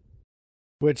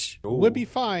 which would be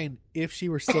fine if she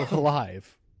were still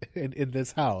alive in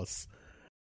this house.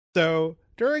 So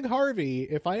during Harvey,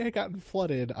 if I had gotten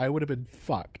flooded, I would have been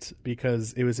fucked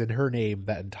because it was in her name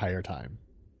that entire time.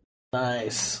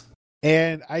 Nice.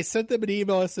 And I sent them an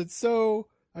email. I said, so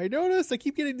I noticed I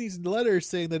keep getting these letters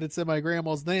saying that it's in my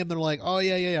grandma's name. They're like, oh,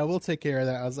 yeah, we'll take care of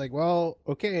that. I was like, well,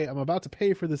 okay, I'm about to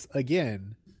pay for this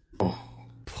again.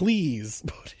 Please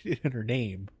put it in her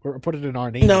name or put it in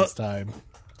our name this time.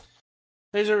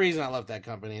 There's a reason I left that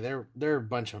company. They're a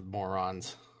bunch of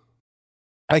morons.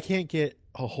 I can't get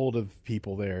a hold of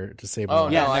people there to save my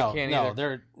life. I can't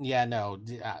either.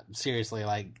 Seriously,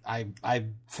 like I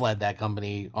fled that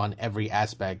company on every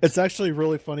aspect. It's actually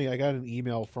really funny. I got an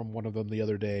email from one of them the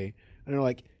other day, and they're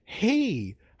like,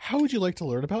 hey, how would you like to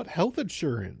learn about health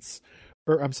insurance?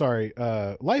 Or, I'm sorry,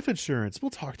 life insurance.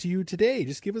 We'll talk to you today.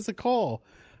 Just give us a call.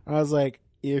 And I was like,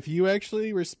 if you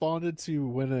actually responded to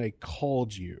when I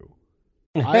called you,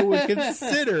 I would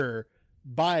consider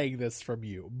buying this from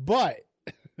you. But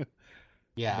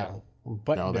yeah,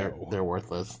 they're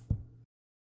worthless.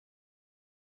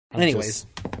 Anyways,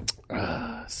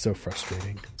 so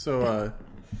frustrating. So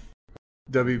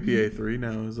WPA 3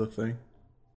 now is a thing.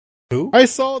 Who? I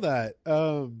saw that.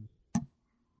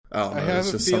 I have it's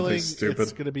a just feeling something stupid.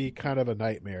 It's going to be kind of a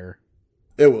nightmare.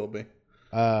 It will be.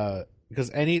 Because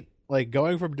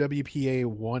going from WPA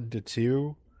 1 to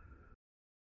 2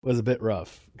 was a bit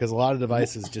rough because a lot of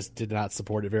devices just did not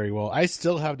support it very well. I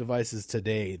still have devices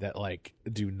today that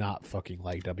do not fucking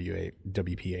like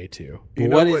WPA 2.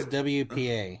 What is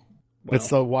WPA? It's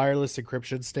the wireless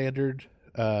encryption standard.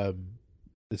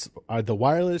 It's the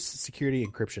wireless security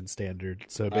encryption standard.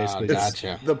 So basically, it's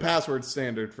the password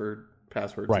standard for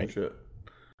passwords and shit.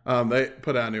 They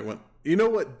put out a new one. You know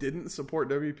what didn't support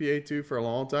WPA 2 for a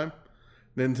long time?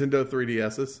 Nintendo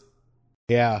 3DSs.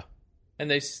 Yeah. And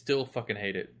they still fucking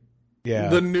hate it. Yeah.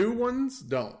 The new ones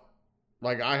don't.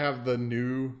 Like, I have the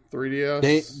new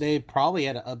 3DS. They probably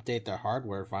had to update their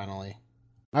hardware finally.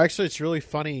 Actually, it's really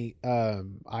funny.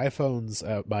 iPhones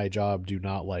at my job do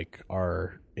not like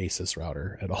our Asus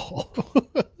router at all.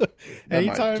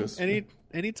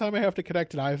 Anytime I have to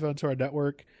connect an iPhone to our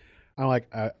network, I'm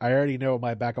like, I already know in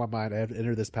my back of my mind I have to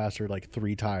enter this password like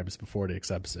 3 times before it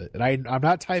accepts it. And I'm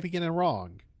not typing it in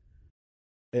wrong.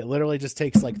 It literally just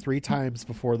takes like 3 times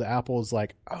before the Apple is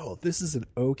like, oh, this is an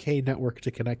okay network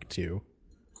to connect to.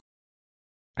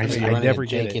 I never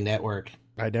get it. Network.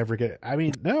 I never get it. I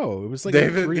mean, no, it was like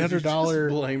David, a $300. did you just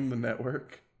blame the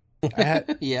network. I had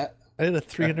a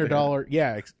 $300.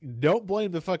 Yeah, don't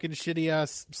blame the fucking shitty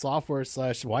ass software /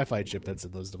 Wi-Fi chip that's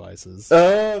in those devices.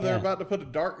 Oh, they're about to put a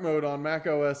dark mode on Mac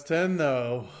OS 10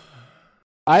 though.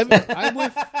 I'm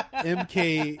with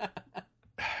MK.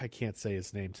 I can't say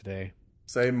his name today.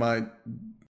 Say my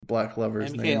Black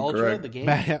lover's MK name Ultra, correct. the game?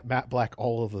 Matt Black,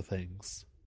 all of the things.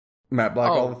 Matt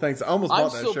Black, all the things. I almost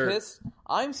bought that shirt.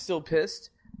 I'm still pissed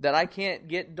that I can't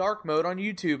get dark mode on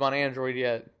YouTube on Android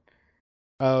yet.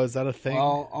 Oh, is that a thing?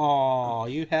 Oh,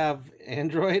 you have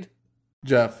Android?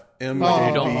 Jeff, You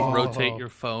don't rotate your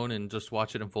phone and just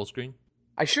watch it in full screen?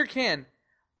 I sure can.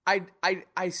 I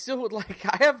still would like.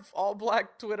 I have all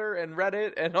black Twitter and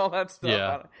Reddit and all that stuff.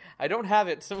 Yeah. I don't have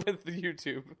it with the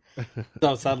YouTube.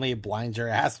 So suddenly it blinds your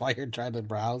ass while you're trying to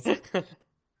browse.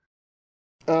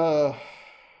 Todd,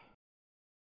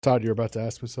 you're about to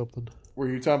ask me something? Were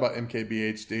you talking about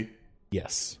MKBHD?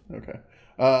 Yes. Okay.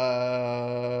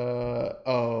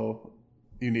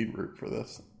 You need root for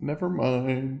this. Never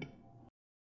mind.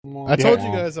 I told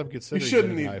you guys I'm You considering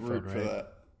shouldn't getting need an iPhone, root right? for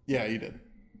that. Yeah, you did.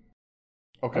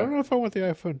 I Okay. don't know if I want the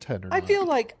iPhone 10 or not. I feel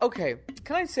like okay.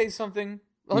 Can I say something?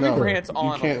 Let No, me rant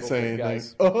on. You can't a say little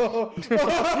anything. bit,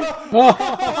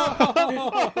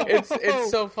 guys.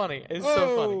 It's so funny. It's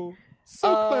so funny.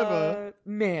 So clever.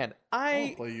 Man, I'll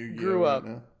play Yu-Gi-Oh grew right up.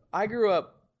 now. I grew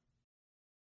up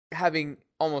having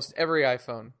almost every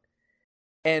iPhone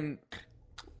and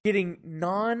getting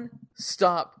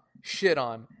non-stop shit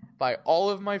on by all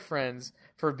of my friends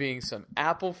for being some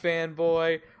Apple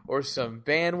fanboy or some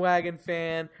bandwagon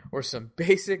fan or some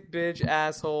basic bitch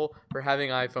asshole for having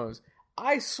iPhones.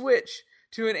 I switch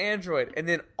to an Android, and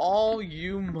then all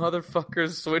you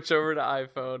motherfuckers switch over to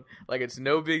iPhone like it's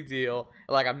no big deal,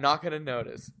 like I'm not gonna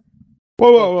notice. Whoa,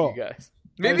 Fuck whoa, whoa. you guys.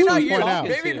 I Maybe just not wanna you. point out-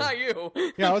 Maybe not you.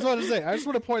 Yeah, I was about to say, I just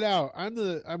want to point out,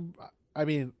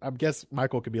 I guess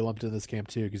Michael could be lumped in this camp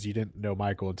too, because you didn't know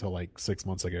Michael until like 6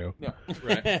 months ago. Yeah.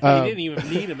 Right. You didn't even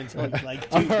need him until like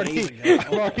 2 I'm days ago.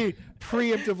 already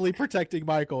preemptively protecting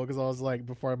Michael because I was like,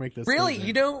 before I make this Really, statement.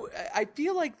 you know, I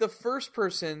feel like the first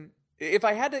person. If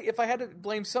I had to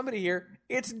blame somebody here,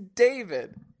 it's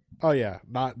David. Oh yeah,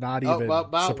 not even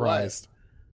about surprised.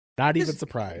 Not even Just-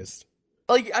 surprised.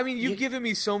 Like, I mean, you've given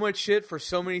me so much shit for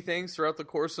so many things throughout the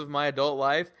course of my adult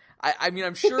life. I mean,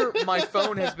 I'm sure my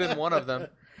phone has been one of them.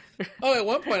 Oh, at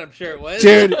one point I'm sure it was.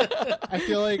 Dude, I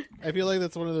feel like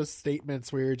that's one of those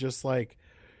statements where you're just like,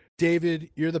 David,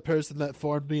 you're the person that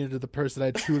formed me into the person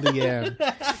I truly am.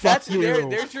 Fuck you.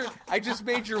 There's your. I just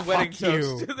made your wedding Fuck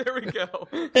toast. you. There we go.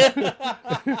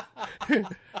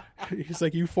 He's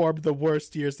like, you formed the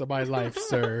worst years of my life,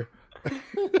 sir.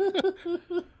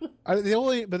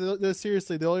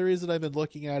 Seriously, the only reason I've been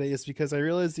looking at it is because I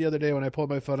realized the other day when I pulled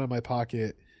my phone out of my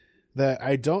pocket that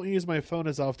I don't use my phone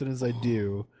as often as I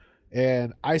do,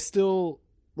 and I still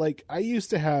I used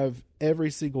to have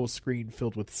every single screen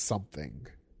filled with something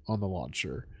on the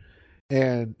launcher,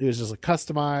 and it was just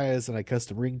customized, and I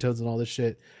custom ringtones and all this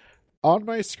shit on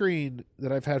my screen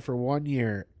that I've had for 1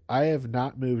 year. I have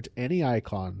not moved any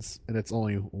icons, and it's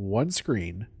only one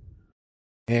screen.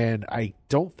 And I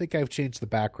don't think I've changed the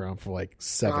background for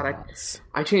 7 months.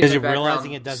 I changed Is the it background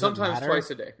realizing it doesn't sometimes matter? twice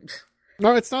a day.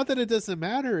 No, it's not that it doesn't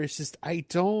matter. It's just I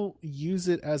don't use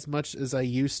it as much as I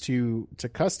used to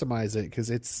customize it because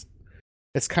it's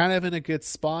kind of in a good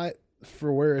spot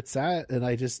for where it's at, and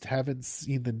I just haven't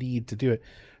seen the need to do it.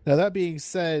 Now that being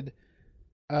said,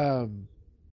 the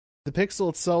Pixel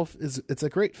itself it's a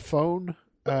great phone,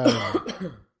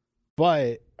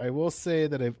 but I will say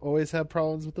that I've always had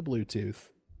problems with the Bluetooth.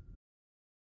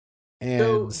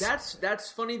 And So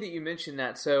that's funny that you mentioned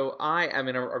that. So I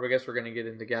guess we're going to get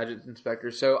into Gadget Inspector.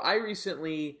 So I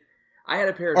had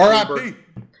a pair of R.I.P.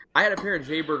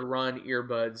 Jaybird Run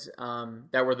earbuds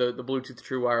that were the Bluetooth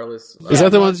True Wireless. is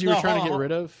that the ones you were No, trying to hold get on.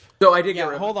 rid of? So I did get Yeah,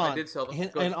 rid of hold them. on. I did sell them.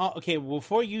 And, Go ahead. okay,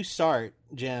 before you start,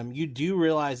 Jim, you do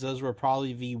realize those were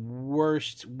probably the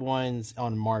worst ones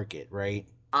on market, right?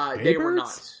 They were not.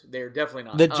 Jaybirds? They're definitely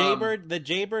not. The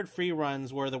Jaybird free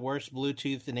runs were the worst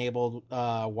Bluetooth enabled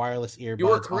wireless earbuds You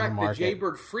are on the correct. The market.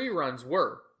 Jaybird free runs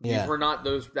were. Yeah. These were not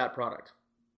that product.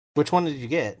 Which one did you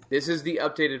get? This is the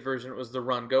updated version. It was the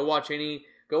Run. Go watch any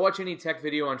tech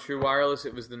video on True Wireless.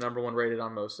 It was the #1 rated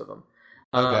on most of them.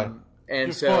 Okay.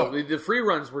 And so the free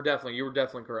runs were you were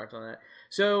definitely correct on that.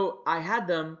 So I had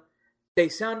them. They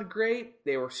sounded great.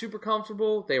 They were super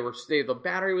comfortable. The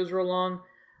battery was real long.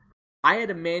 I had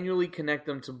to manually connect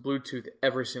them to Bluetooth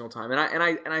every single time. And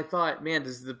I thought, man,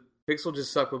 does the Pixel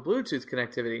just suck with Bluetooth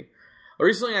connectivity?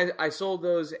 Recently, I sold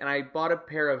those, and I bought a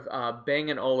pair of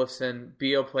Bang & Olufsen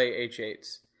Beoplay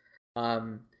H8s.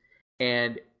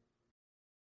 And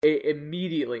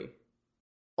immediately,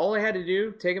 all I had to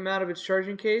do, take them out of its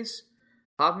charging case,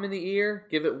 pop them in the ear,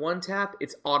 give it one tap,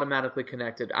 it's automatically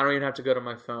connected. I don't even have to go to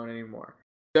my phone anymore.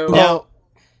 So Now,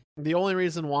 the only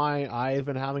reason why I've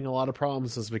been having a lot of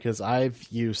problems is because I've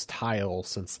used Tile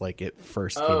since it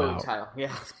first came out. Tile,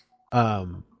 yeah.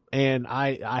 And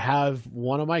I have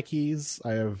one of my keys.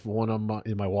 I have one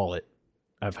in my wallet.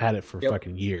 I've had it for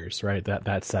fucking years, right?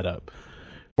 That setup.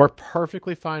 We're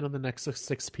perfectly fine on the Nexus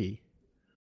 6P.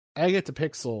 I get to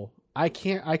Pixel, I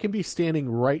can be standing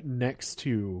right next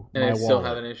to And my it's wallet, still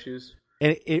having issues.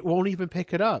 and it won't even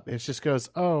pick it up. It just goes,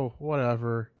 "Oh,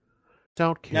 whatever,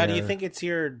 don't care." Now, do you think it's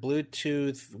your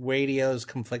Bluetooth radios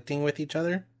conflicting with each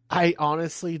other? I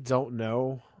honestly don't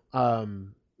know.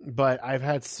 But I've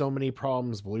had so many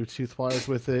problems Bluetooth wise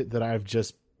with it that I've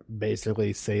just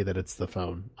basically say that it's the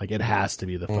phone. Like, it has to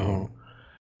be the phone.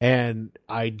 And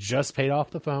I just paid off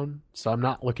the phone, so I'm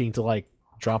not looking to like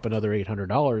drop another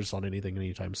 $800 on anything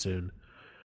anytime soon.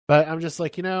 But I'm just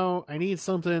like, I need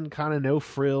something kind of no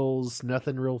frills,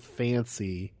 nothing real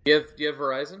fancy. Do you have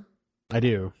Verizon? I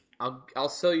do. I'll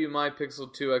sell you my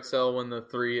Pixel 2 XL when the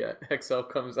 3 XL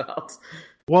comes out.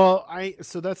 Well,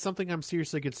 so that's something I'm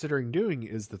seriously considering doing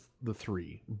is the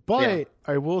 3. But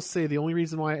I will say the only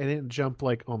reason why I didn't jump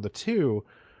like on the 2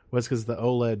 was because the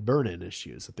OLED burn-in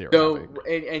issues that they were having.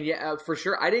 And yeah, for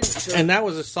sure, I didn't. So and that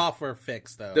was a software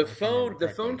fix, though. The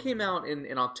phone came out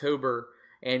in October,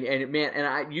 and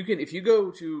you can, if you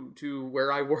go to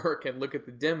where I work and look at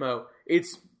the demo,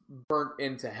 it's burnt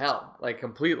into hell, like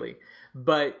completely.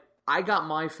 But I got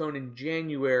my phone in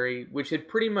January, which had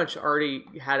pretty much already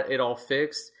had it all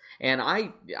fixed, and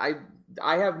I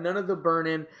have none of the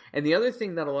burn-in. And the other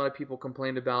thing that a lot of people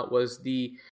complained about was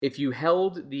if you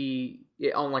held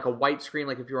on like a white screen,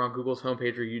 like if you're on Google's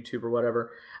homepage or YouTube or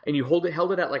whatever, and you held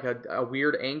it at like a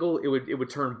weird angle, it would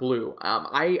turn blue.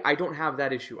 I don't have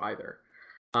that issue either.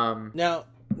 Now,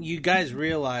 you guys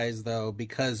realize though,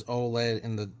 because OLED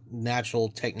and the natural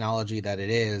technology that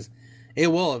it is, it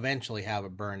will eventually have a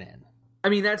burn-in. I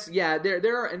mean, there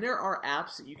are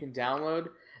apps that you can download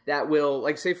that will,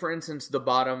 like, say for instance, the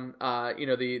bottom,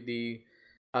 the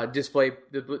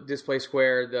display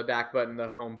square, the back button,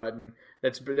 the home button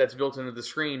that's built into the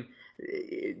screen.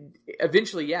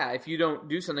 Eventually, yeah, if you don't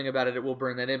do something about it, it will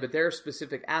burn that in. But there are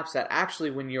specific apps that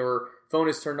actually, when your phone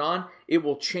is turned on, it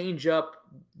will change up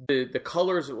the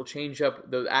colors. It will change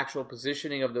up the actual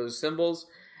positioning of those symbols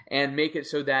and make it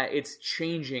so that it's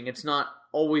changing. It's not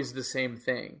always the same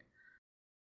thing.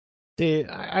 See,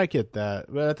 I get that,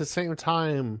 but at the same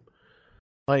time,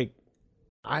 like,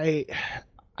 I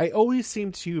always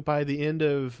seem to, by the end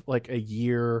of like a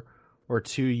year or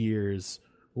 2 years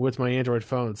with my Android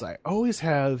phones, I always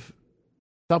have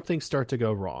something start to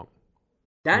go wrong.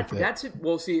 That's it.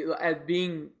 Well, see, as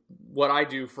being what I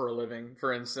do for a living,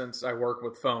 for instance, I work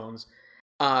with phones.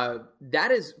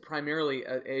 That is primarily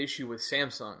an issue with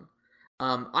Samsung.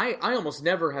 I almost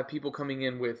never have people coming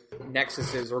in with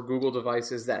Nexuses or Google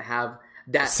devices that have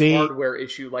that hardware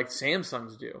issue like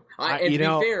Samsung's do. And to be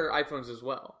fair, iPhones as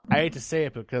well. I hate to say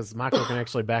it because Michael can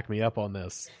actually back me up on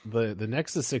this. The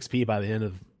Nexus 6P, by the end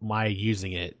of my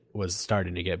using it, was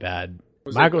starting to get bad.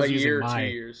 Was Michael's it a using year or my 2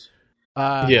 years?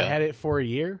 I had it for a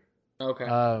year. Okay.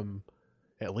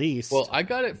 At least. Well, I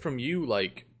got it from you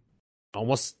like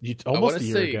almost a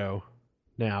year ago.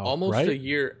 Now, almost right? a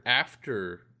year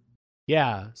after.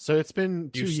 Yeah, so it's been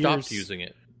 2 years. You stopped using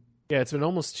it. Yeah, it's been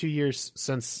almost 2 years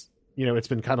since it's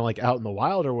been kind of like out in the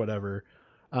wild or whatever.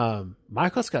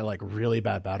 Michael's got like really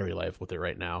bad battery life with it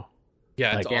right now.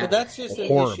 Yeah, like, but that's just an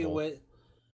issue with.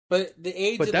 But the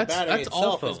age of the battery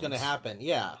itself is going to happen.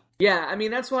 Yeah. Yeah, I mean,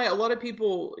 that's why a lot of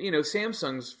people,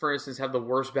 Samsungs, for instance, have the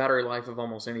worst battery life of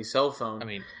almost any cell phone. I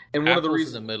mean, and one of the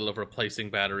reasons in the middle of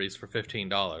replacing batteries for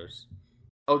 $15.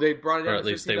 Oh, they brought it down. Or at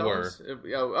least they were.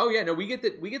 Oh yeah, no, we get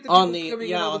the on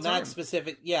that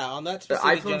specific the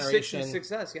iPhone generation.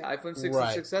 6 and 6S. Yeah, iPhone 6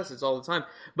 right. and 6S. It's all the time.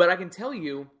 But I can tell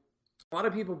you, a lot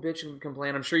of people bitch and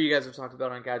complain. I'm sure you guys have talked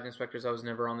about it on Gadget Inspectors. I was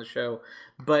never on the show,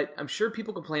 but I'm sure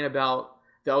people complain about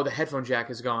the headphone jack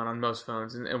is gone on most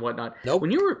phones and whatnot. Nope.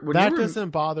 That doesn't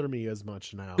bother me as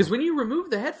much now. Because when you remove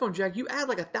the headphone jack, you add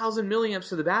like 1,000 milliamps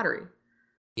to the battery.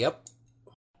 Yep.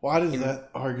 Why does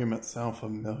that argument sound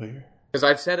familiar? Because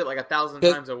I've said it like 1,000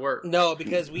 times at work. No,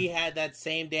 because we had that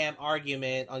same damn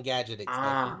argument on Gadget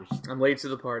Inspectors. I'm late to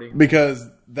the party. Because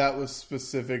that was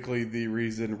specifically the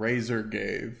reason Razer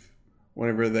gave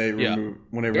whenever they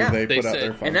they put out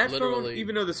their phone. And that phone,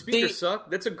 even though the speakers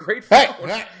suck, that's a great phone.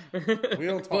 We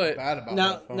don't talk bad about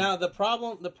that phone. Now the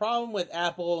problem with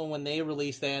Apple, and when they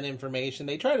released that information,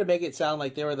 they tried to make it sound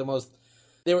like they were the most.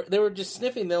 They were just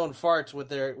sniffing their own farts with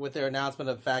their announcement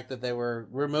of the fact that they were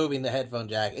removing the headphone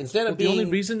jack instead of the only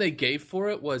reason they gave for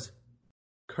it was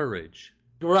courage.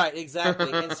 Right,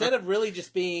 exactly. Instead of really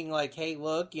just being like, "Hey,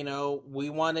 look, we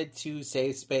wanted to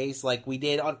save space like we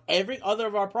did on every other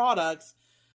of our products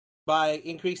by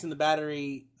increasing the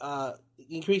battery,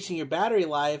 increasing your battery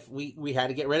life. We had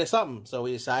to get rid of something, so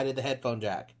we decided the headphone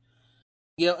jack."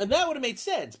 And that would have made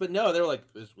sense, but no, they were like,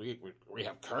 "We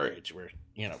have courage. We're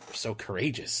so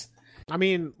courageous." I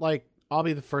mean, like, I'll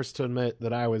be the first to admit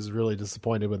that I was really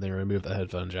disappointed when they removed the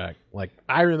headphone jack. Like,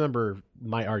 I remember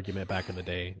my argument back in the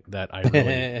day that I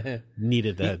really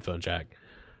needed the headphone jack.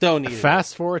 Don't need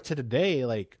Fast forward to today,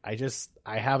 like I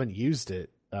haven't used it.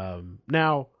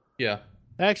 Now, Yeah.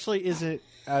 actually isn't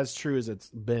as true as it's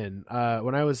been.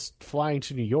 When I was flying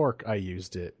to New York, I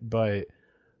used it, but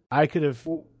I could have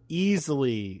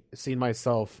easily seen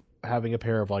myself having a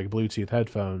pair of like Bluetooth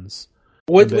headphones.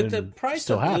 With the price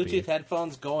of happy. Bluetooth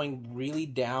headphones going really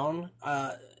down,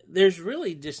 there's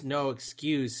really just no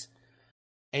excuse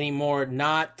anymore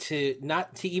not to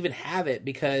even have it,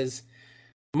 because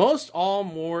most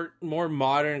more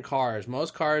modern cars,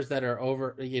 most cars that are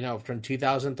over, from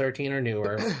 2013 or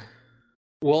newer,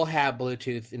 will have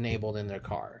Bluetooth enabled in their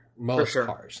car. Most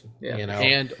cars, Yeah.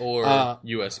 And or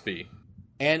USB.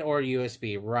 And or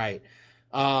USB, right?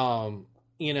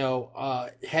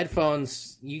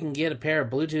 Headphones. You can get a pair of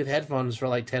Bluetooth headphones for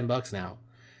like $10 now.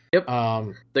 Yep.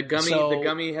 The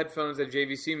gummy headphones that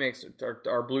JVC makes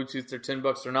are Bluetooth. They're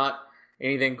 $10. They're not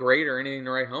anything great or anything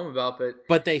to write home about,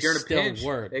 but they if you're in a still pinch,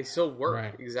 work. They still work,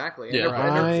 right. Exactly. And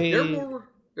Yeah.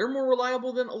 they're more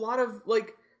reliable than a lot of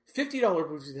like $50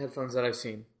 Bluetooth headphones that I've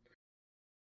seen.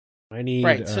 I need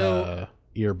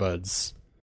earbuds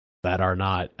that are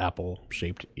not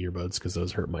Apple-shaped earbuds because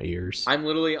those hurt my ears. I'm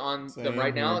literally on them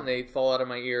right now, and they fall out of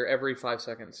my ear every 5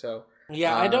 seconds. So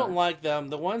yeah, I don't like them.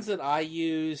 The ones that I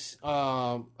use,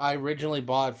 I originally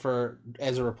bought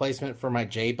as a replacement for my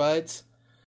J-Buds.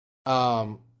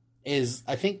 Is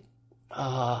I think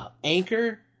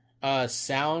Anchor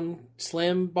Sound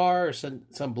Slim Bar or some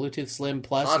Bluetooth Slim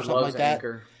Plus or something like that.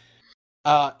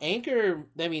 Anchor,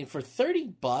 I mean, for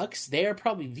 $30, they are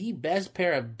probably the best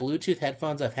pair of Bluetooth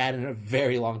headphones I've had in a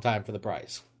very long time for the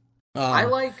price.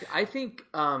 I think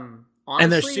honestly,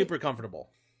 and they're super comfortable.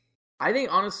 I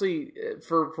think honestly,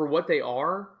 for what they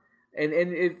are, and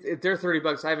if they're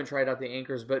 $30, I haven't tried out the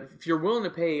Anchors, but if you're willing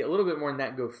to pay a little bit more than that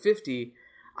and go $50,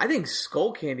 I think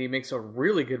Skull Candy makes a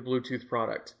really good Bluetooth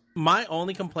product. My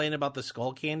only complaint about the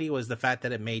Skull Candy was the fact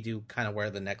that it made you kind of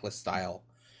wear the necklace style.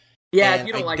 Yeah, and if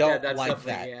you don't that's like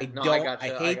that.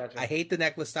 Yeah. I hate the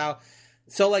necklace style.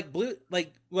 So like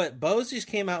what Bose just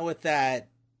came out with that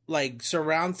like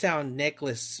surround sound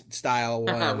necklace style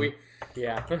one.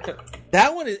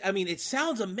 That one is, I mean, it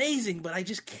sounds amazing, but I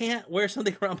just can't wear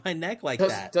something around my neck like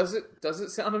that. Does it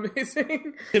sound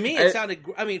amazing? To me, it sounded.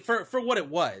 I mean, for what it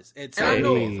was, it sounded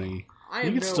amazing.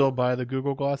 You can still buy the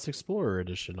Google Glass Explorer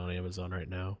edition on Amazon right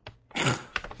now.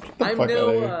 I'm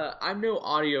no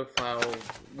audiophile.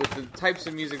 With the types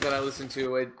of music that I listen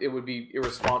to, it would be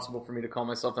irresponsible for me to call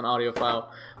myself an audiophile.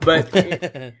 But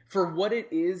for what it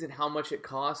is and how much it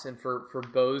costs, and for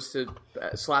Bose to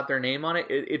slap their name on it,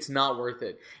 it's not worth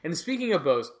it. And speaking of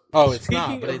Bose, it's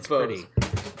not, but it's Bose, pretty.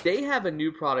 They have a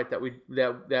new product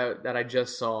that I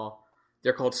just saw.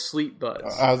 They're called Sleep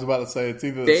Buds. I was about to say it's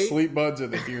either the Sleep Buds or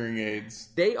the hearing aids.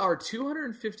 They are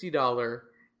 $250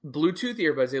 Bluetooth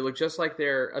earbuds. They look just like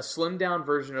they're a slimmed down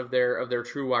version of their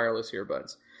true wireless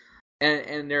earbuds,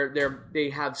 and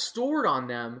they have stored on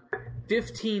them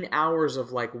 15 hours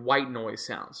of like white noise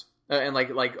sounds and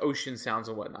like ocean sounds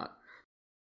and whatnot.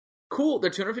 Cool.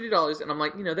 They're $250, and I'm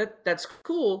like, that's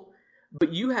cool,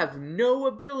 but you have no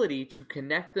ability to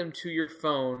connect them to your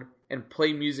phone and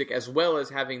play music as well as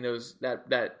having those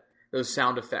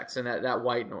sound effects and that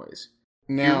white noise.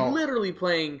 Now, you're literally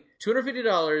playing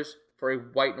 $250 for a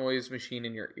white noise machine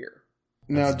in your ear.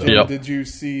 Now, Jim, did you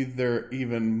see their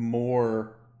even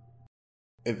more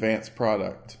advanced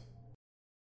product?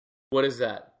 What is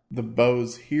that? The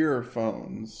Bose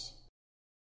Hearphones.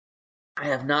 I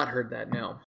have not heard that,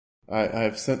 no. I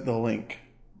have sent the link.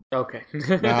 Okay.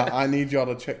 Now, I need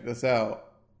y'all to check this out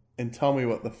and tell me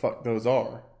what the fuck those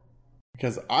are.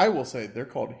 Because I will say they're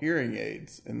called hearing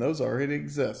aids, and those already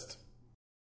exist.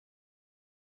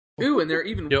 Ooh, and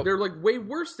they're like way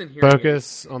worse than hearing.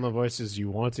 Focus on the voices you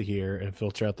want to hear and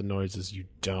filter out the noises you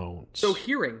don't. So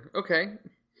hearing, okay.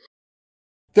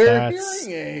 They're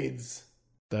hearing aids.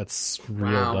 That's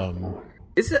real dumb.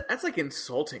 That's like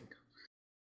insulting.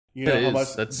 You know how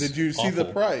much? Did you see the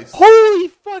price? Holy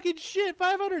fucking shit!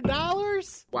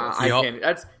 $500? Wow, I can't.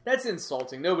 That's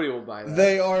insulting. Nobody will buy that.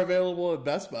 They are available at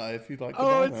Best Buy if you'd like to buy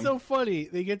them. Oh, it's so funny.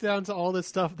 They get down to all this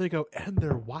stuff and they go, and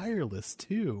they're wireless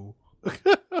too.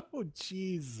 Oh,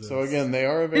 Jesus. So again, they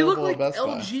are available at Best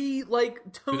Buy. LG, like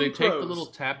Tone Do they take Pros. the little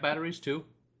tap batteries too?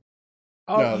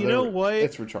 Oh, no, you know what?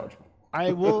 It's rechargeable.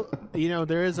 I will.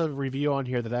 There is a review on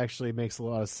here that actually makes a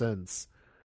lot of sense.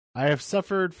 I have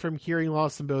suffered from hearing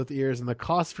loss in both ears, and the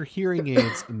cost for hearing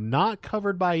aids not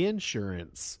covered by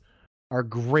insurance are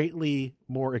greatly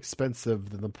more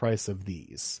expensive than the price of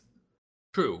these.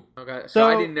 True. Okay, so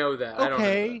I didn't know that. Okay, I don't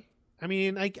know that. I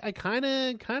mean, I kind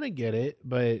of get it,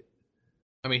 but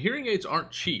I mean, hearing aids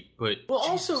aren't cheap, but well,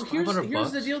 also here's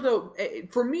the deal though.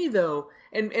 For me though,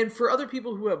 and for other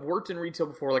people who have worked in retail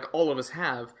before, like all of us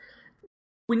have,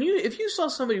 if you saw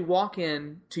somebody walk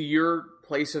in to your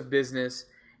place of business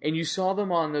and you saw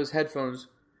them on those headphones,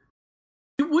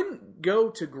 you wouldn't go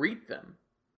to greet them.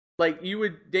 Like, you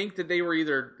would think that they were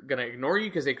either going to ignore you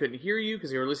because they couldn't hear you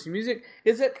because they were listening to music.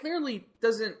 Is that clearly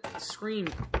doesn't scream,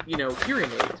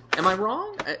 hearing aid. Am I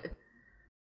wrong?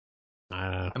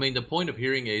 I mean, the point of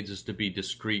hearing aids is to be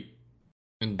discreet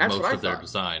in That's most what I of their thought.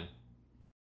 design.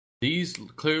 These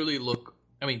clearly look...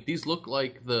 I mean, these look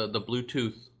like the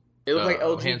Bluetooth They look like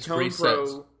LG hands-free Tone Pro.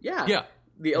 sets. Yeah.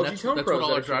 The LG Tone that's Pros. what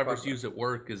all our that are drivers use at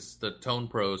work is the Tone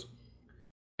Pros.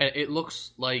 And it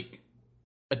looks like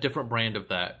a different brand of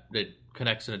that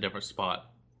connects in a different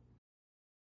spot.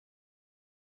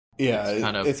 Yeah,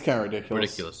 it's kind of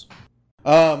ridiculous.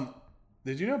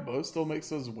 Did you know Bose still makes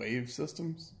those Wave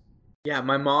systems? Yeah,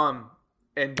 my mom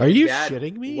and Are you dad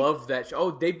shitting me? love that.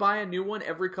 Oh, they buy a new one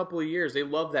every couple of years. They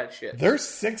love that shit. They're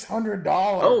 $600.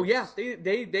 Oh yeah,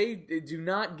 they do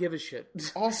not give a shit.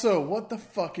 Also, what the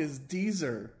fuck is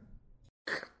Deezer?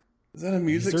 Is that a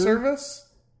music Deezer? service?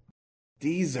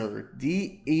 Deezer,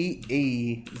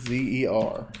 Deezer.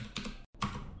 I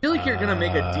feel like you're gonna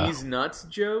make a D's nuts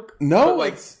joke. No,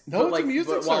 but it's a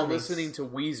music while service. listening to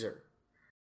Weezer.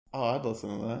 Oh, I'd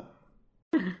listen to that.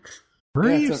 where are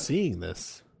Yeah, you it's seeing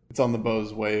this? It's on the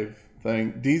Bose Wave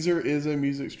thing. Deezer is a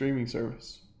music streaming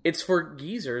service. It's for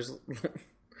geezers.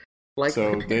 Like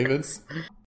So, David?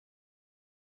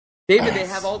 David, they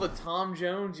have all the Tom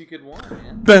Jones you could want,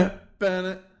 man.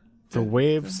 Bennett. The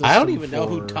Wave system I don't even know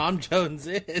who for- Tom Jones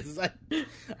is.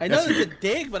 I know it's a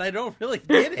dig, but I don't really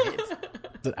get it.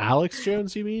 Is it Alex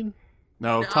Jones, you mean?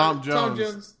 No, Tom Jones. Tom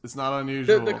Jones. It's not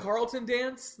unusual. The Carlton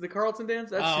dance? The Carlton dance?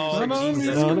 That's Oh, who's like, Jesus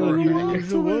Jesus Not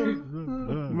Christ.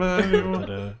 unusual.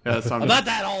 Yeah, that's Tom I'm Jones. not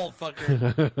that old,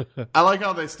 fucker. I like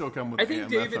how they still come with I think AM,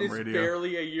 David FM is radio.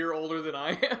 barely a year older than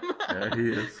I am. Yeah, he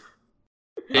is.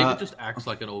 David just acts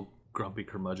like an old grumpy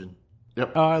curmudgeon.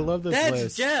 Yep. Oh, I love this That's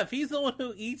list. Jeff. He's the one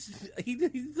who eats.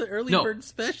 He's the early No. bird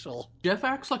special. Jeff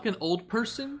acts like an old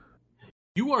person.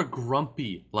 You are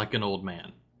grumpy like an old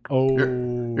man. Oh,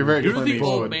 You're very You're Clint the Eastwood.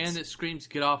 old man that screams,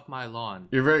 "Get off my lawn."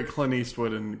 You're very Clint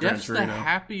Eastwood in Gran Jeff's the Torino.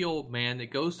 happy old man that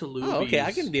goes to Luby's. Oh, okay,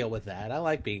 I can deal with that. I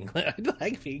like being Clint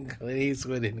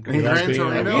Eastwood in In Green. Gran being a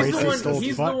Torino. racist He's old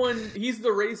the fuck. one. He's the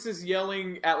racist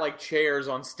yelling at like chairs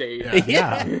on stage.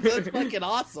 Yeah. Yeah, that's fucking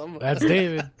awesome. that's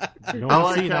David. You I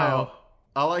don't see like now.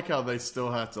 how they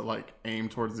still have to like aim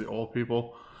towards the old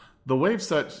people. The Wave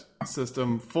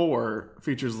System 4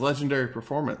 features legendary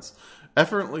performance.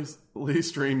 Effortlessly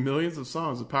stream millions of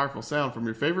songs with powerful sound from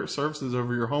your favorite services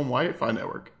over your home Wi-Fi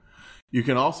network. You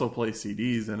can also play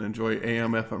CDs and enjoy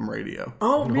AM/FM radio.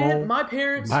 Oh man, Oh, my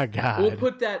parents my God. will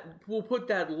put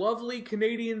that lovely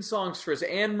Canadian songstress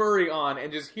Anne Murray on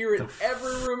and just hear it in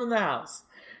every room in the house.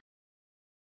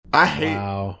 I hate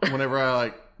Wow. whenever I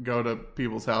like go to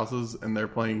people's houses and they're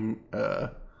playing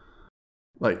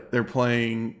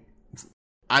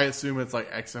I assume it's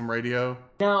like XM radio.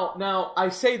 Now I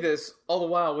say this all the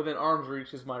while within arm's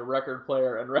reach is my record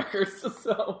player and records.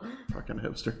 So Fucking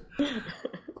hipster.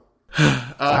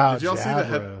 Wow, Did y'all see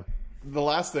Jabra. the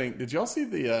last thing? Did y'all see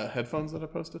the headphones that I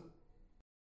posted?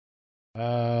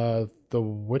 The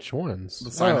which ones? The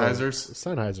Sennheisers. Oh,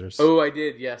 Sennheisers. oh, I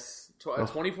did. Yes,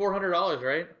 $2,400,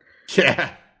 right?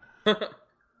 Yeah.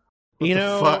 you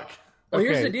know, Fuck. Well,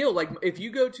 here's Okay. the deal. Like, if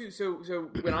you go to so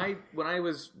when I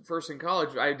was first in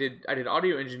college, I did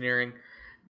audio engineering.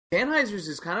 Sennheisers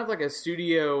is kind of like a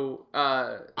studio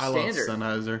I love standard.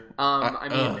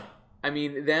 Sennheiser. I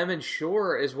mean, them and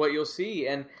Shure is what you'll see,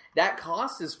 and that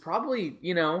cost is probably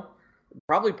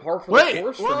par for the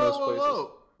course for most places.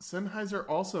 Sennheiser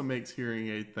also makes hearing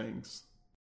aid things.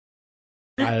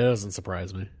 That doesn't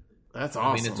surprise me. That's I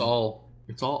awesome. mean,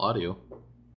 it's all audio.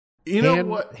 You know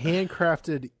what?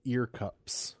 Handcrafted ear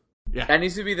cups. That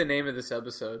needs to be the name of this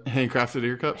episode. Handcrafted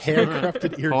ear cups.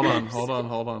 Handcrafted ear Hold cups.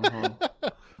 on.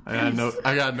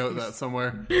 I gotta note that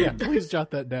somewhere. Yeah, please jot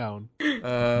that down.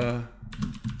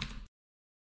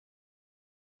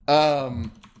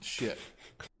 Shit.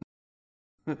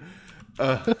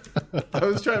 I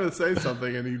was trying to say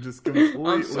something and you just completely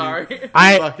I'm sorry.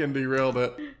 fucking derailed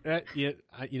it.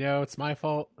 You know, it's my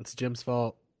fault. It's Jim's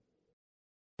fault.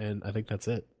 And I think that's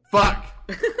it. Fuck.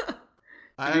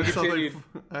 I be had continued.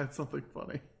 something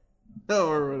funny. No,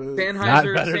 what it is. Not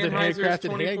better than Sennheiser's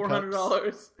handcrafted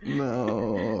 $2,400.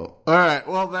 No. All right.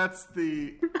 Well, that's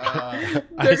the. I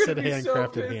They're said gonna be so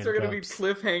handcrafted pissed. They're gonna be handcuffs.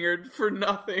 cliffhangered for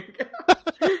nothing.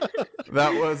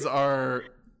 that was our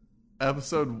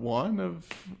episode 1 of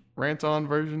Rant On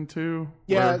version 2.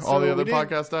 Yeah, where all the other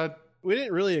podcasts died. We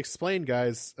didn't really explain,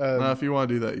 guys. If you want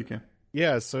to do that, you can.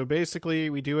 Yeah, so basically,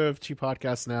 we do have 2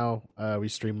 podcasts now. We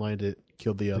streamlined it,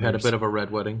 killed the others. We had a bit of a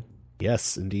red wedding.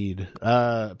 Yes, indeed.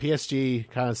 PSG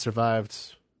kind of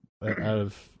survived out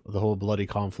of the whole bloody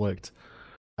conflict.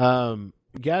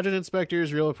 Gadget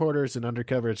Inspectors, Real Reporters, and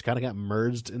Undercovers kind of got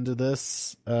merged into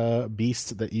this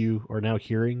beast that you are now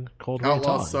hearing called Rant On.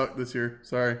 Outlaws sucked this year.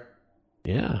 Sorry.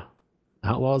 Yeah.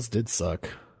 Outlaws did suck.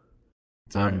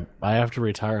 I have to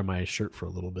retire my shirt for a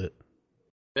little bit.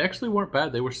 They actually weren't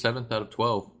bad. They were 7th out of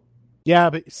 12. Yeah,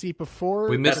 but see, before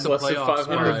we missed the playoffs.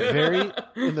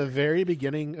 In the very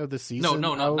beginning of the season.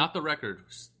 No, not the record.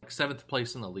 7th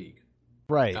place in the league.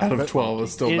 Right. Out of 12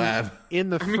 is still bad. In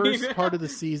the first part of the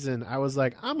season, I was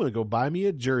like, I'm going to go buy me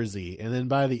a jersey. And then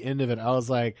by the end of it, I was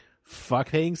like, fuck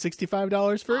paying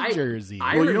 $65 for a jersey.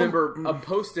 I remember a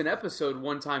post an episode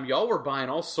one time, y'all were buying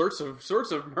all sorts of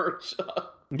merch.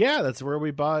 Yeah, that's where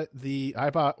we bought the. I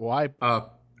got we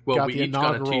each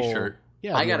got a t-shirt.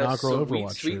 Yeah, I got a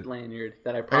sweet shirt. Lanyard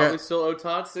that I probably still owe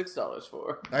Todd $6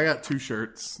 for. I got 2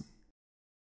 shirts.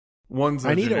 One's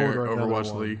I need to order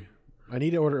Overwatch one. League. I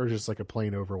need to order just like a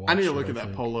plain Overwatch. I need to look at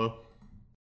that polo.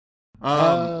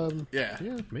 Yeah,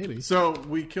 maybe. So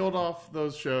we killed off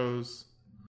those shows,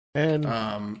 and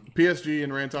PSG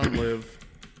and Rant On live.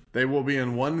 They will be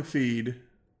in one feed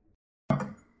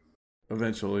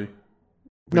eventually.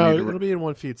 It'll be in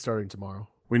one feed starting tomorrow.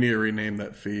 We need to rename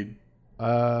that feed. Yes.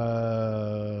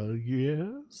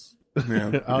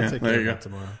 Yeah, I'll take care of that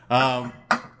tomorrow.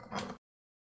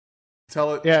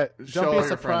 Tell it. Yeah, show don't be all your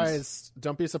surprised. friends.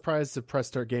 Don't be surprised if Press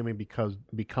Start Gaming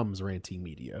becomes Ranting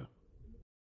Media.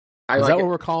 Is that what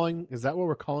we're calling? Is that what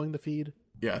we're calling the feed?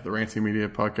 Yeah, the Ranting Media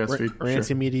podcast feed.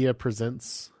 Ranting Media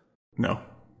presents. No.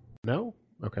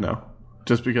 Okay. No.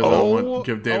 Just because I don't want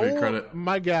to give David credit. Oh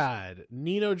my God,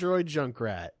 Nino Droid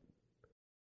Junkrat.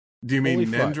 Do you mean Holy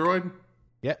fuck. Nendroid?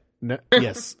 Yeah.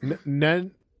 Yes.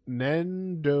 Nendoroid.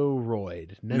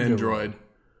 Nendroid.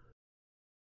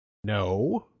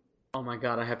 No. Oh my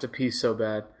God, I have to pee so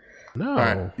bad. No. All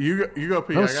right, you go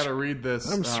pee. I gotta read this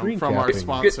from our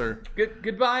sponsor.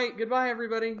 Goodbye,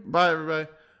 everybody. Bye, everybody.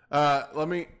 Let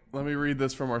me read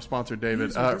this from our sponsor,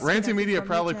 David. Ranting Media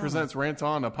proudly presents Rant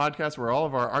On, a podcast where all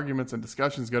of our arguments and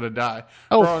discussions go to die.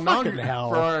 Oh, fucking hell.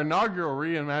 For our inaugural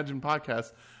reimagined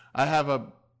podcast, I have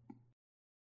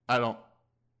Yeah,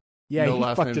 no he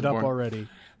last fucked name's it up born. already.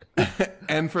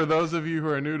 And for those of you who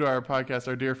are new to our podcast,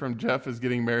 our dear friend Jeff is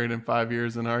getting married in 5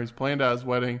 years, and he's planned out his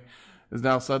wedding, is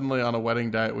now suddenly on a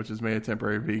wedding diet, which has made a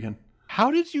temporary vegan.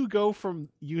 How did you go from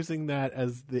using that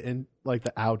as the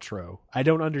outro? I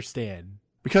don't understand.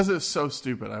 Because it's so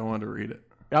stupid, I wanted to read it.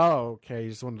 Oh, okay. You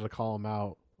just wanted to call him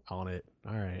out on it.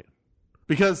 All right.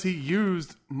 Because he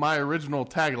used my original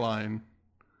tagline,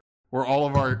 where all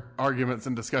of our arguments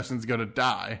and discussions go to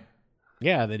die.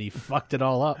 Yeah, then he fucked it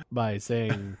all up by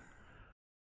saying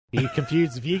he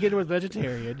confused vegan with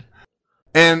vegetarian.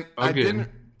 And I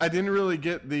didn't really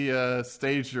get the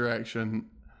stage direction.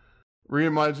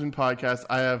 Reimagined podcast.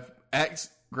 I have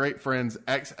X great friends.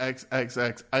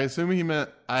 XXXX. I assume he meant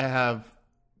I have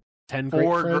 10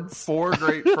 four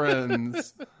great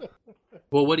friends.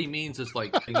 Well, what he means is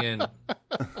again,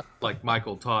 like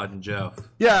Michael, Todd, and Jeff.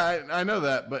 Yeah, I know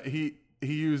that, but he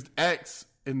used X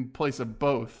in place of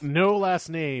both. No last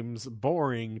names.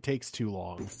 Boring. Takes too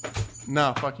long.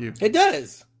 No, fuck you. It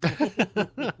does.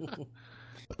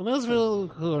 Those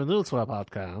who are new to our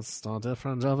podcast, our dear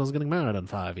friend Jeff is getting married in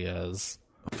 5 years.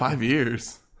 5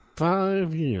 years.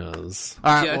 5 years.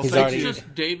 All right, Yeah, well, it's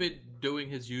just David doing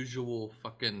his usual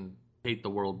fucking hate the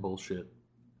world bullshit.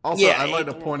 Also, I'd like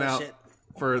to point out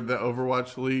for the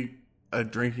Overwatch League, a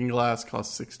drinking glass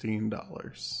costs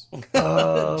 $16.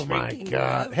 Oh my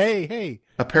God! Hey!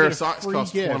 A pair of socks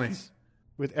costs $20.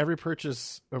 With every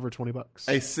purchase over $20.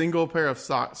 A single pair of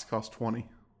socks costs $20.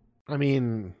 I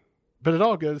mean, but it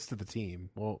all goes to the team.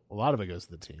 Well, a lot of it goes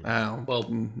to the team. I Well,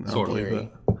 don't sort of. believe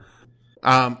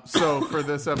that. So for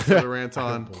this episode of Rant I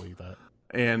On, don't believe that.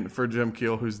 and for Jim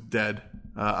Keel, who's dead,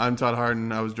 I'm Todd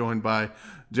Harden. I was joined by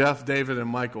Jeff, David, and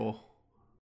Michael.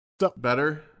 So,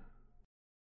 Better?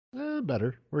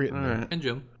 better. We're getting All there. right. And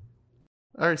Jim.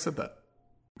 I already said that.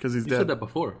 Because he's You dead. said that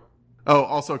before. Oh,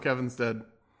 also Kevin's dead.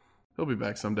 He'll be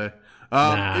back someday.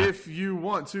 Nah. If you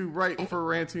want to write for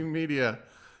Ranting Media,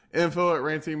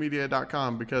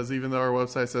 info@rantingmedia.com, because even though our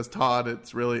website says Todd,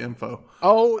 it's really info.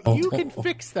 Oh, you can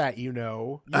fix that, you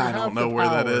know. You I have don't know the where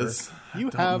that power. is.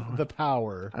 You have the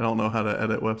power. I don't know how to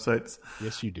edit websites.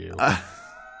 Yes, you do. I'd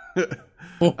like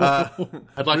to ask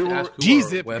who our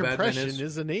Gzip web admin compression is.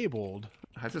 is enabled.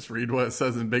 I just read what it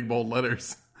says in big bold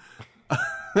letters.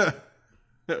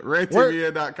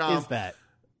 Rantingmedia.com. Is that?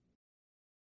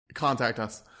 Contact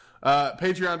us.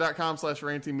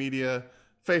 Patreon.com/rantingmedia.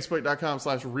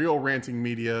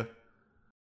 Facebook.com/realrantingmedia.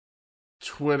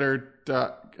 Twitter.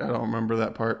 I don't remember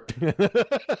that part.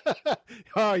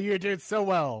 Oh, you're doing so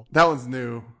well. That one's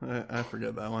new. I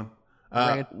forget that one.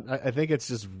 I think it's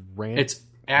just rant. It's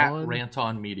at Rant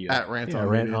On Media. At Rant On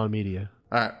Rant Media. On Media.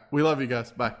 All right. We love you guys.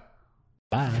 Bye.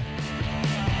 Bye.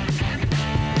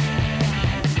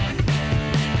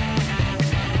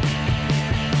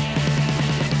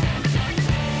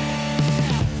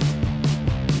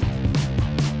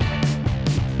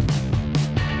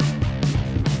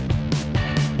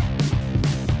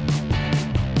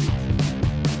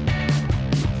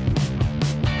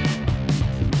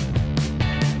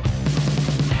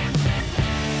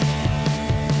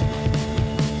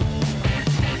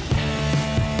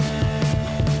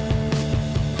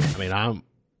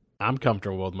 I'm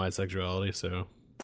comfortable with my sexuality, so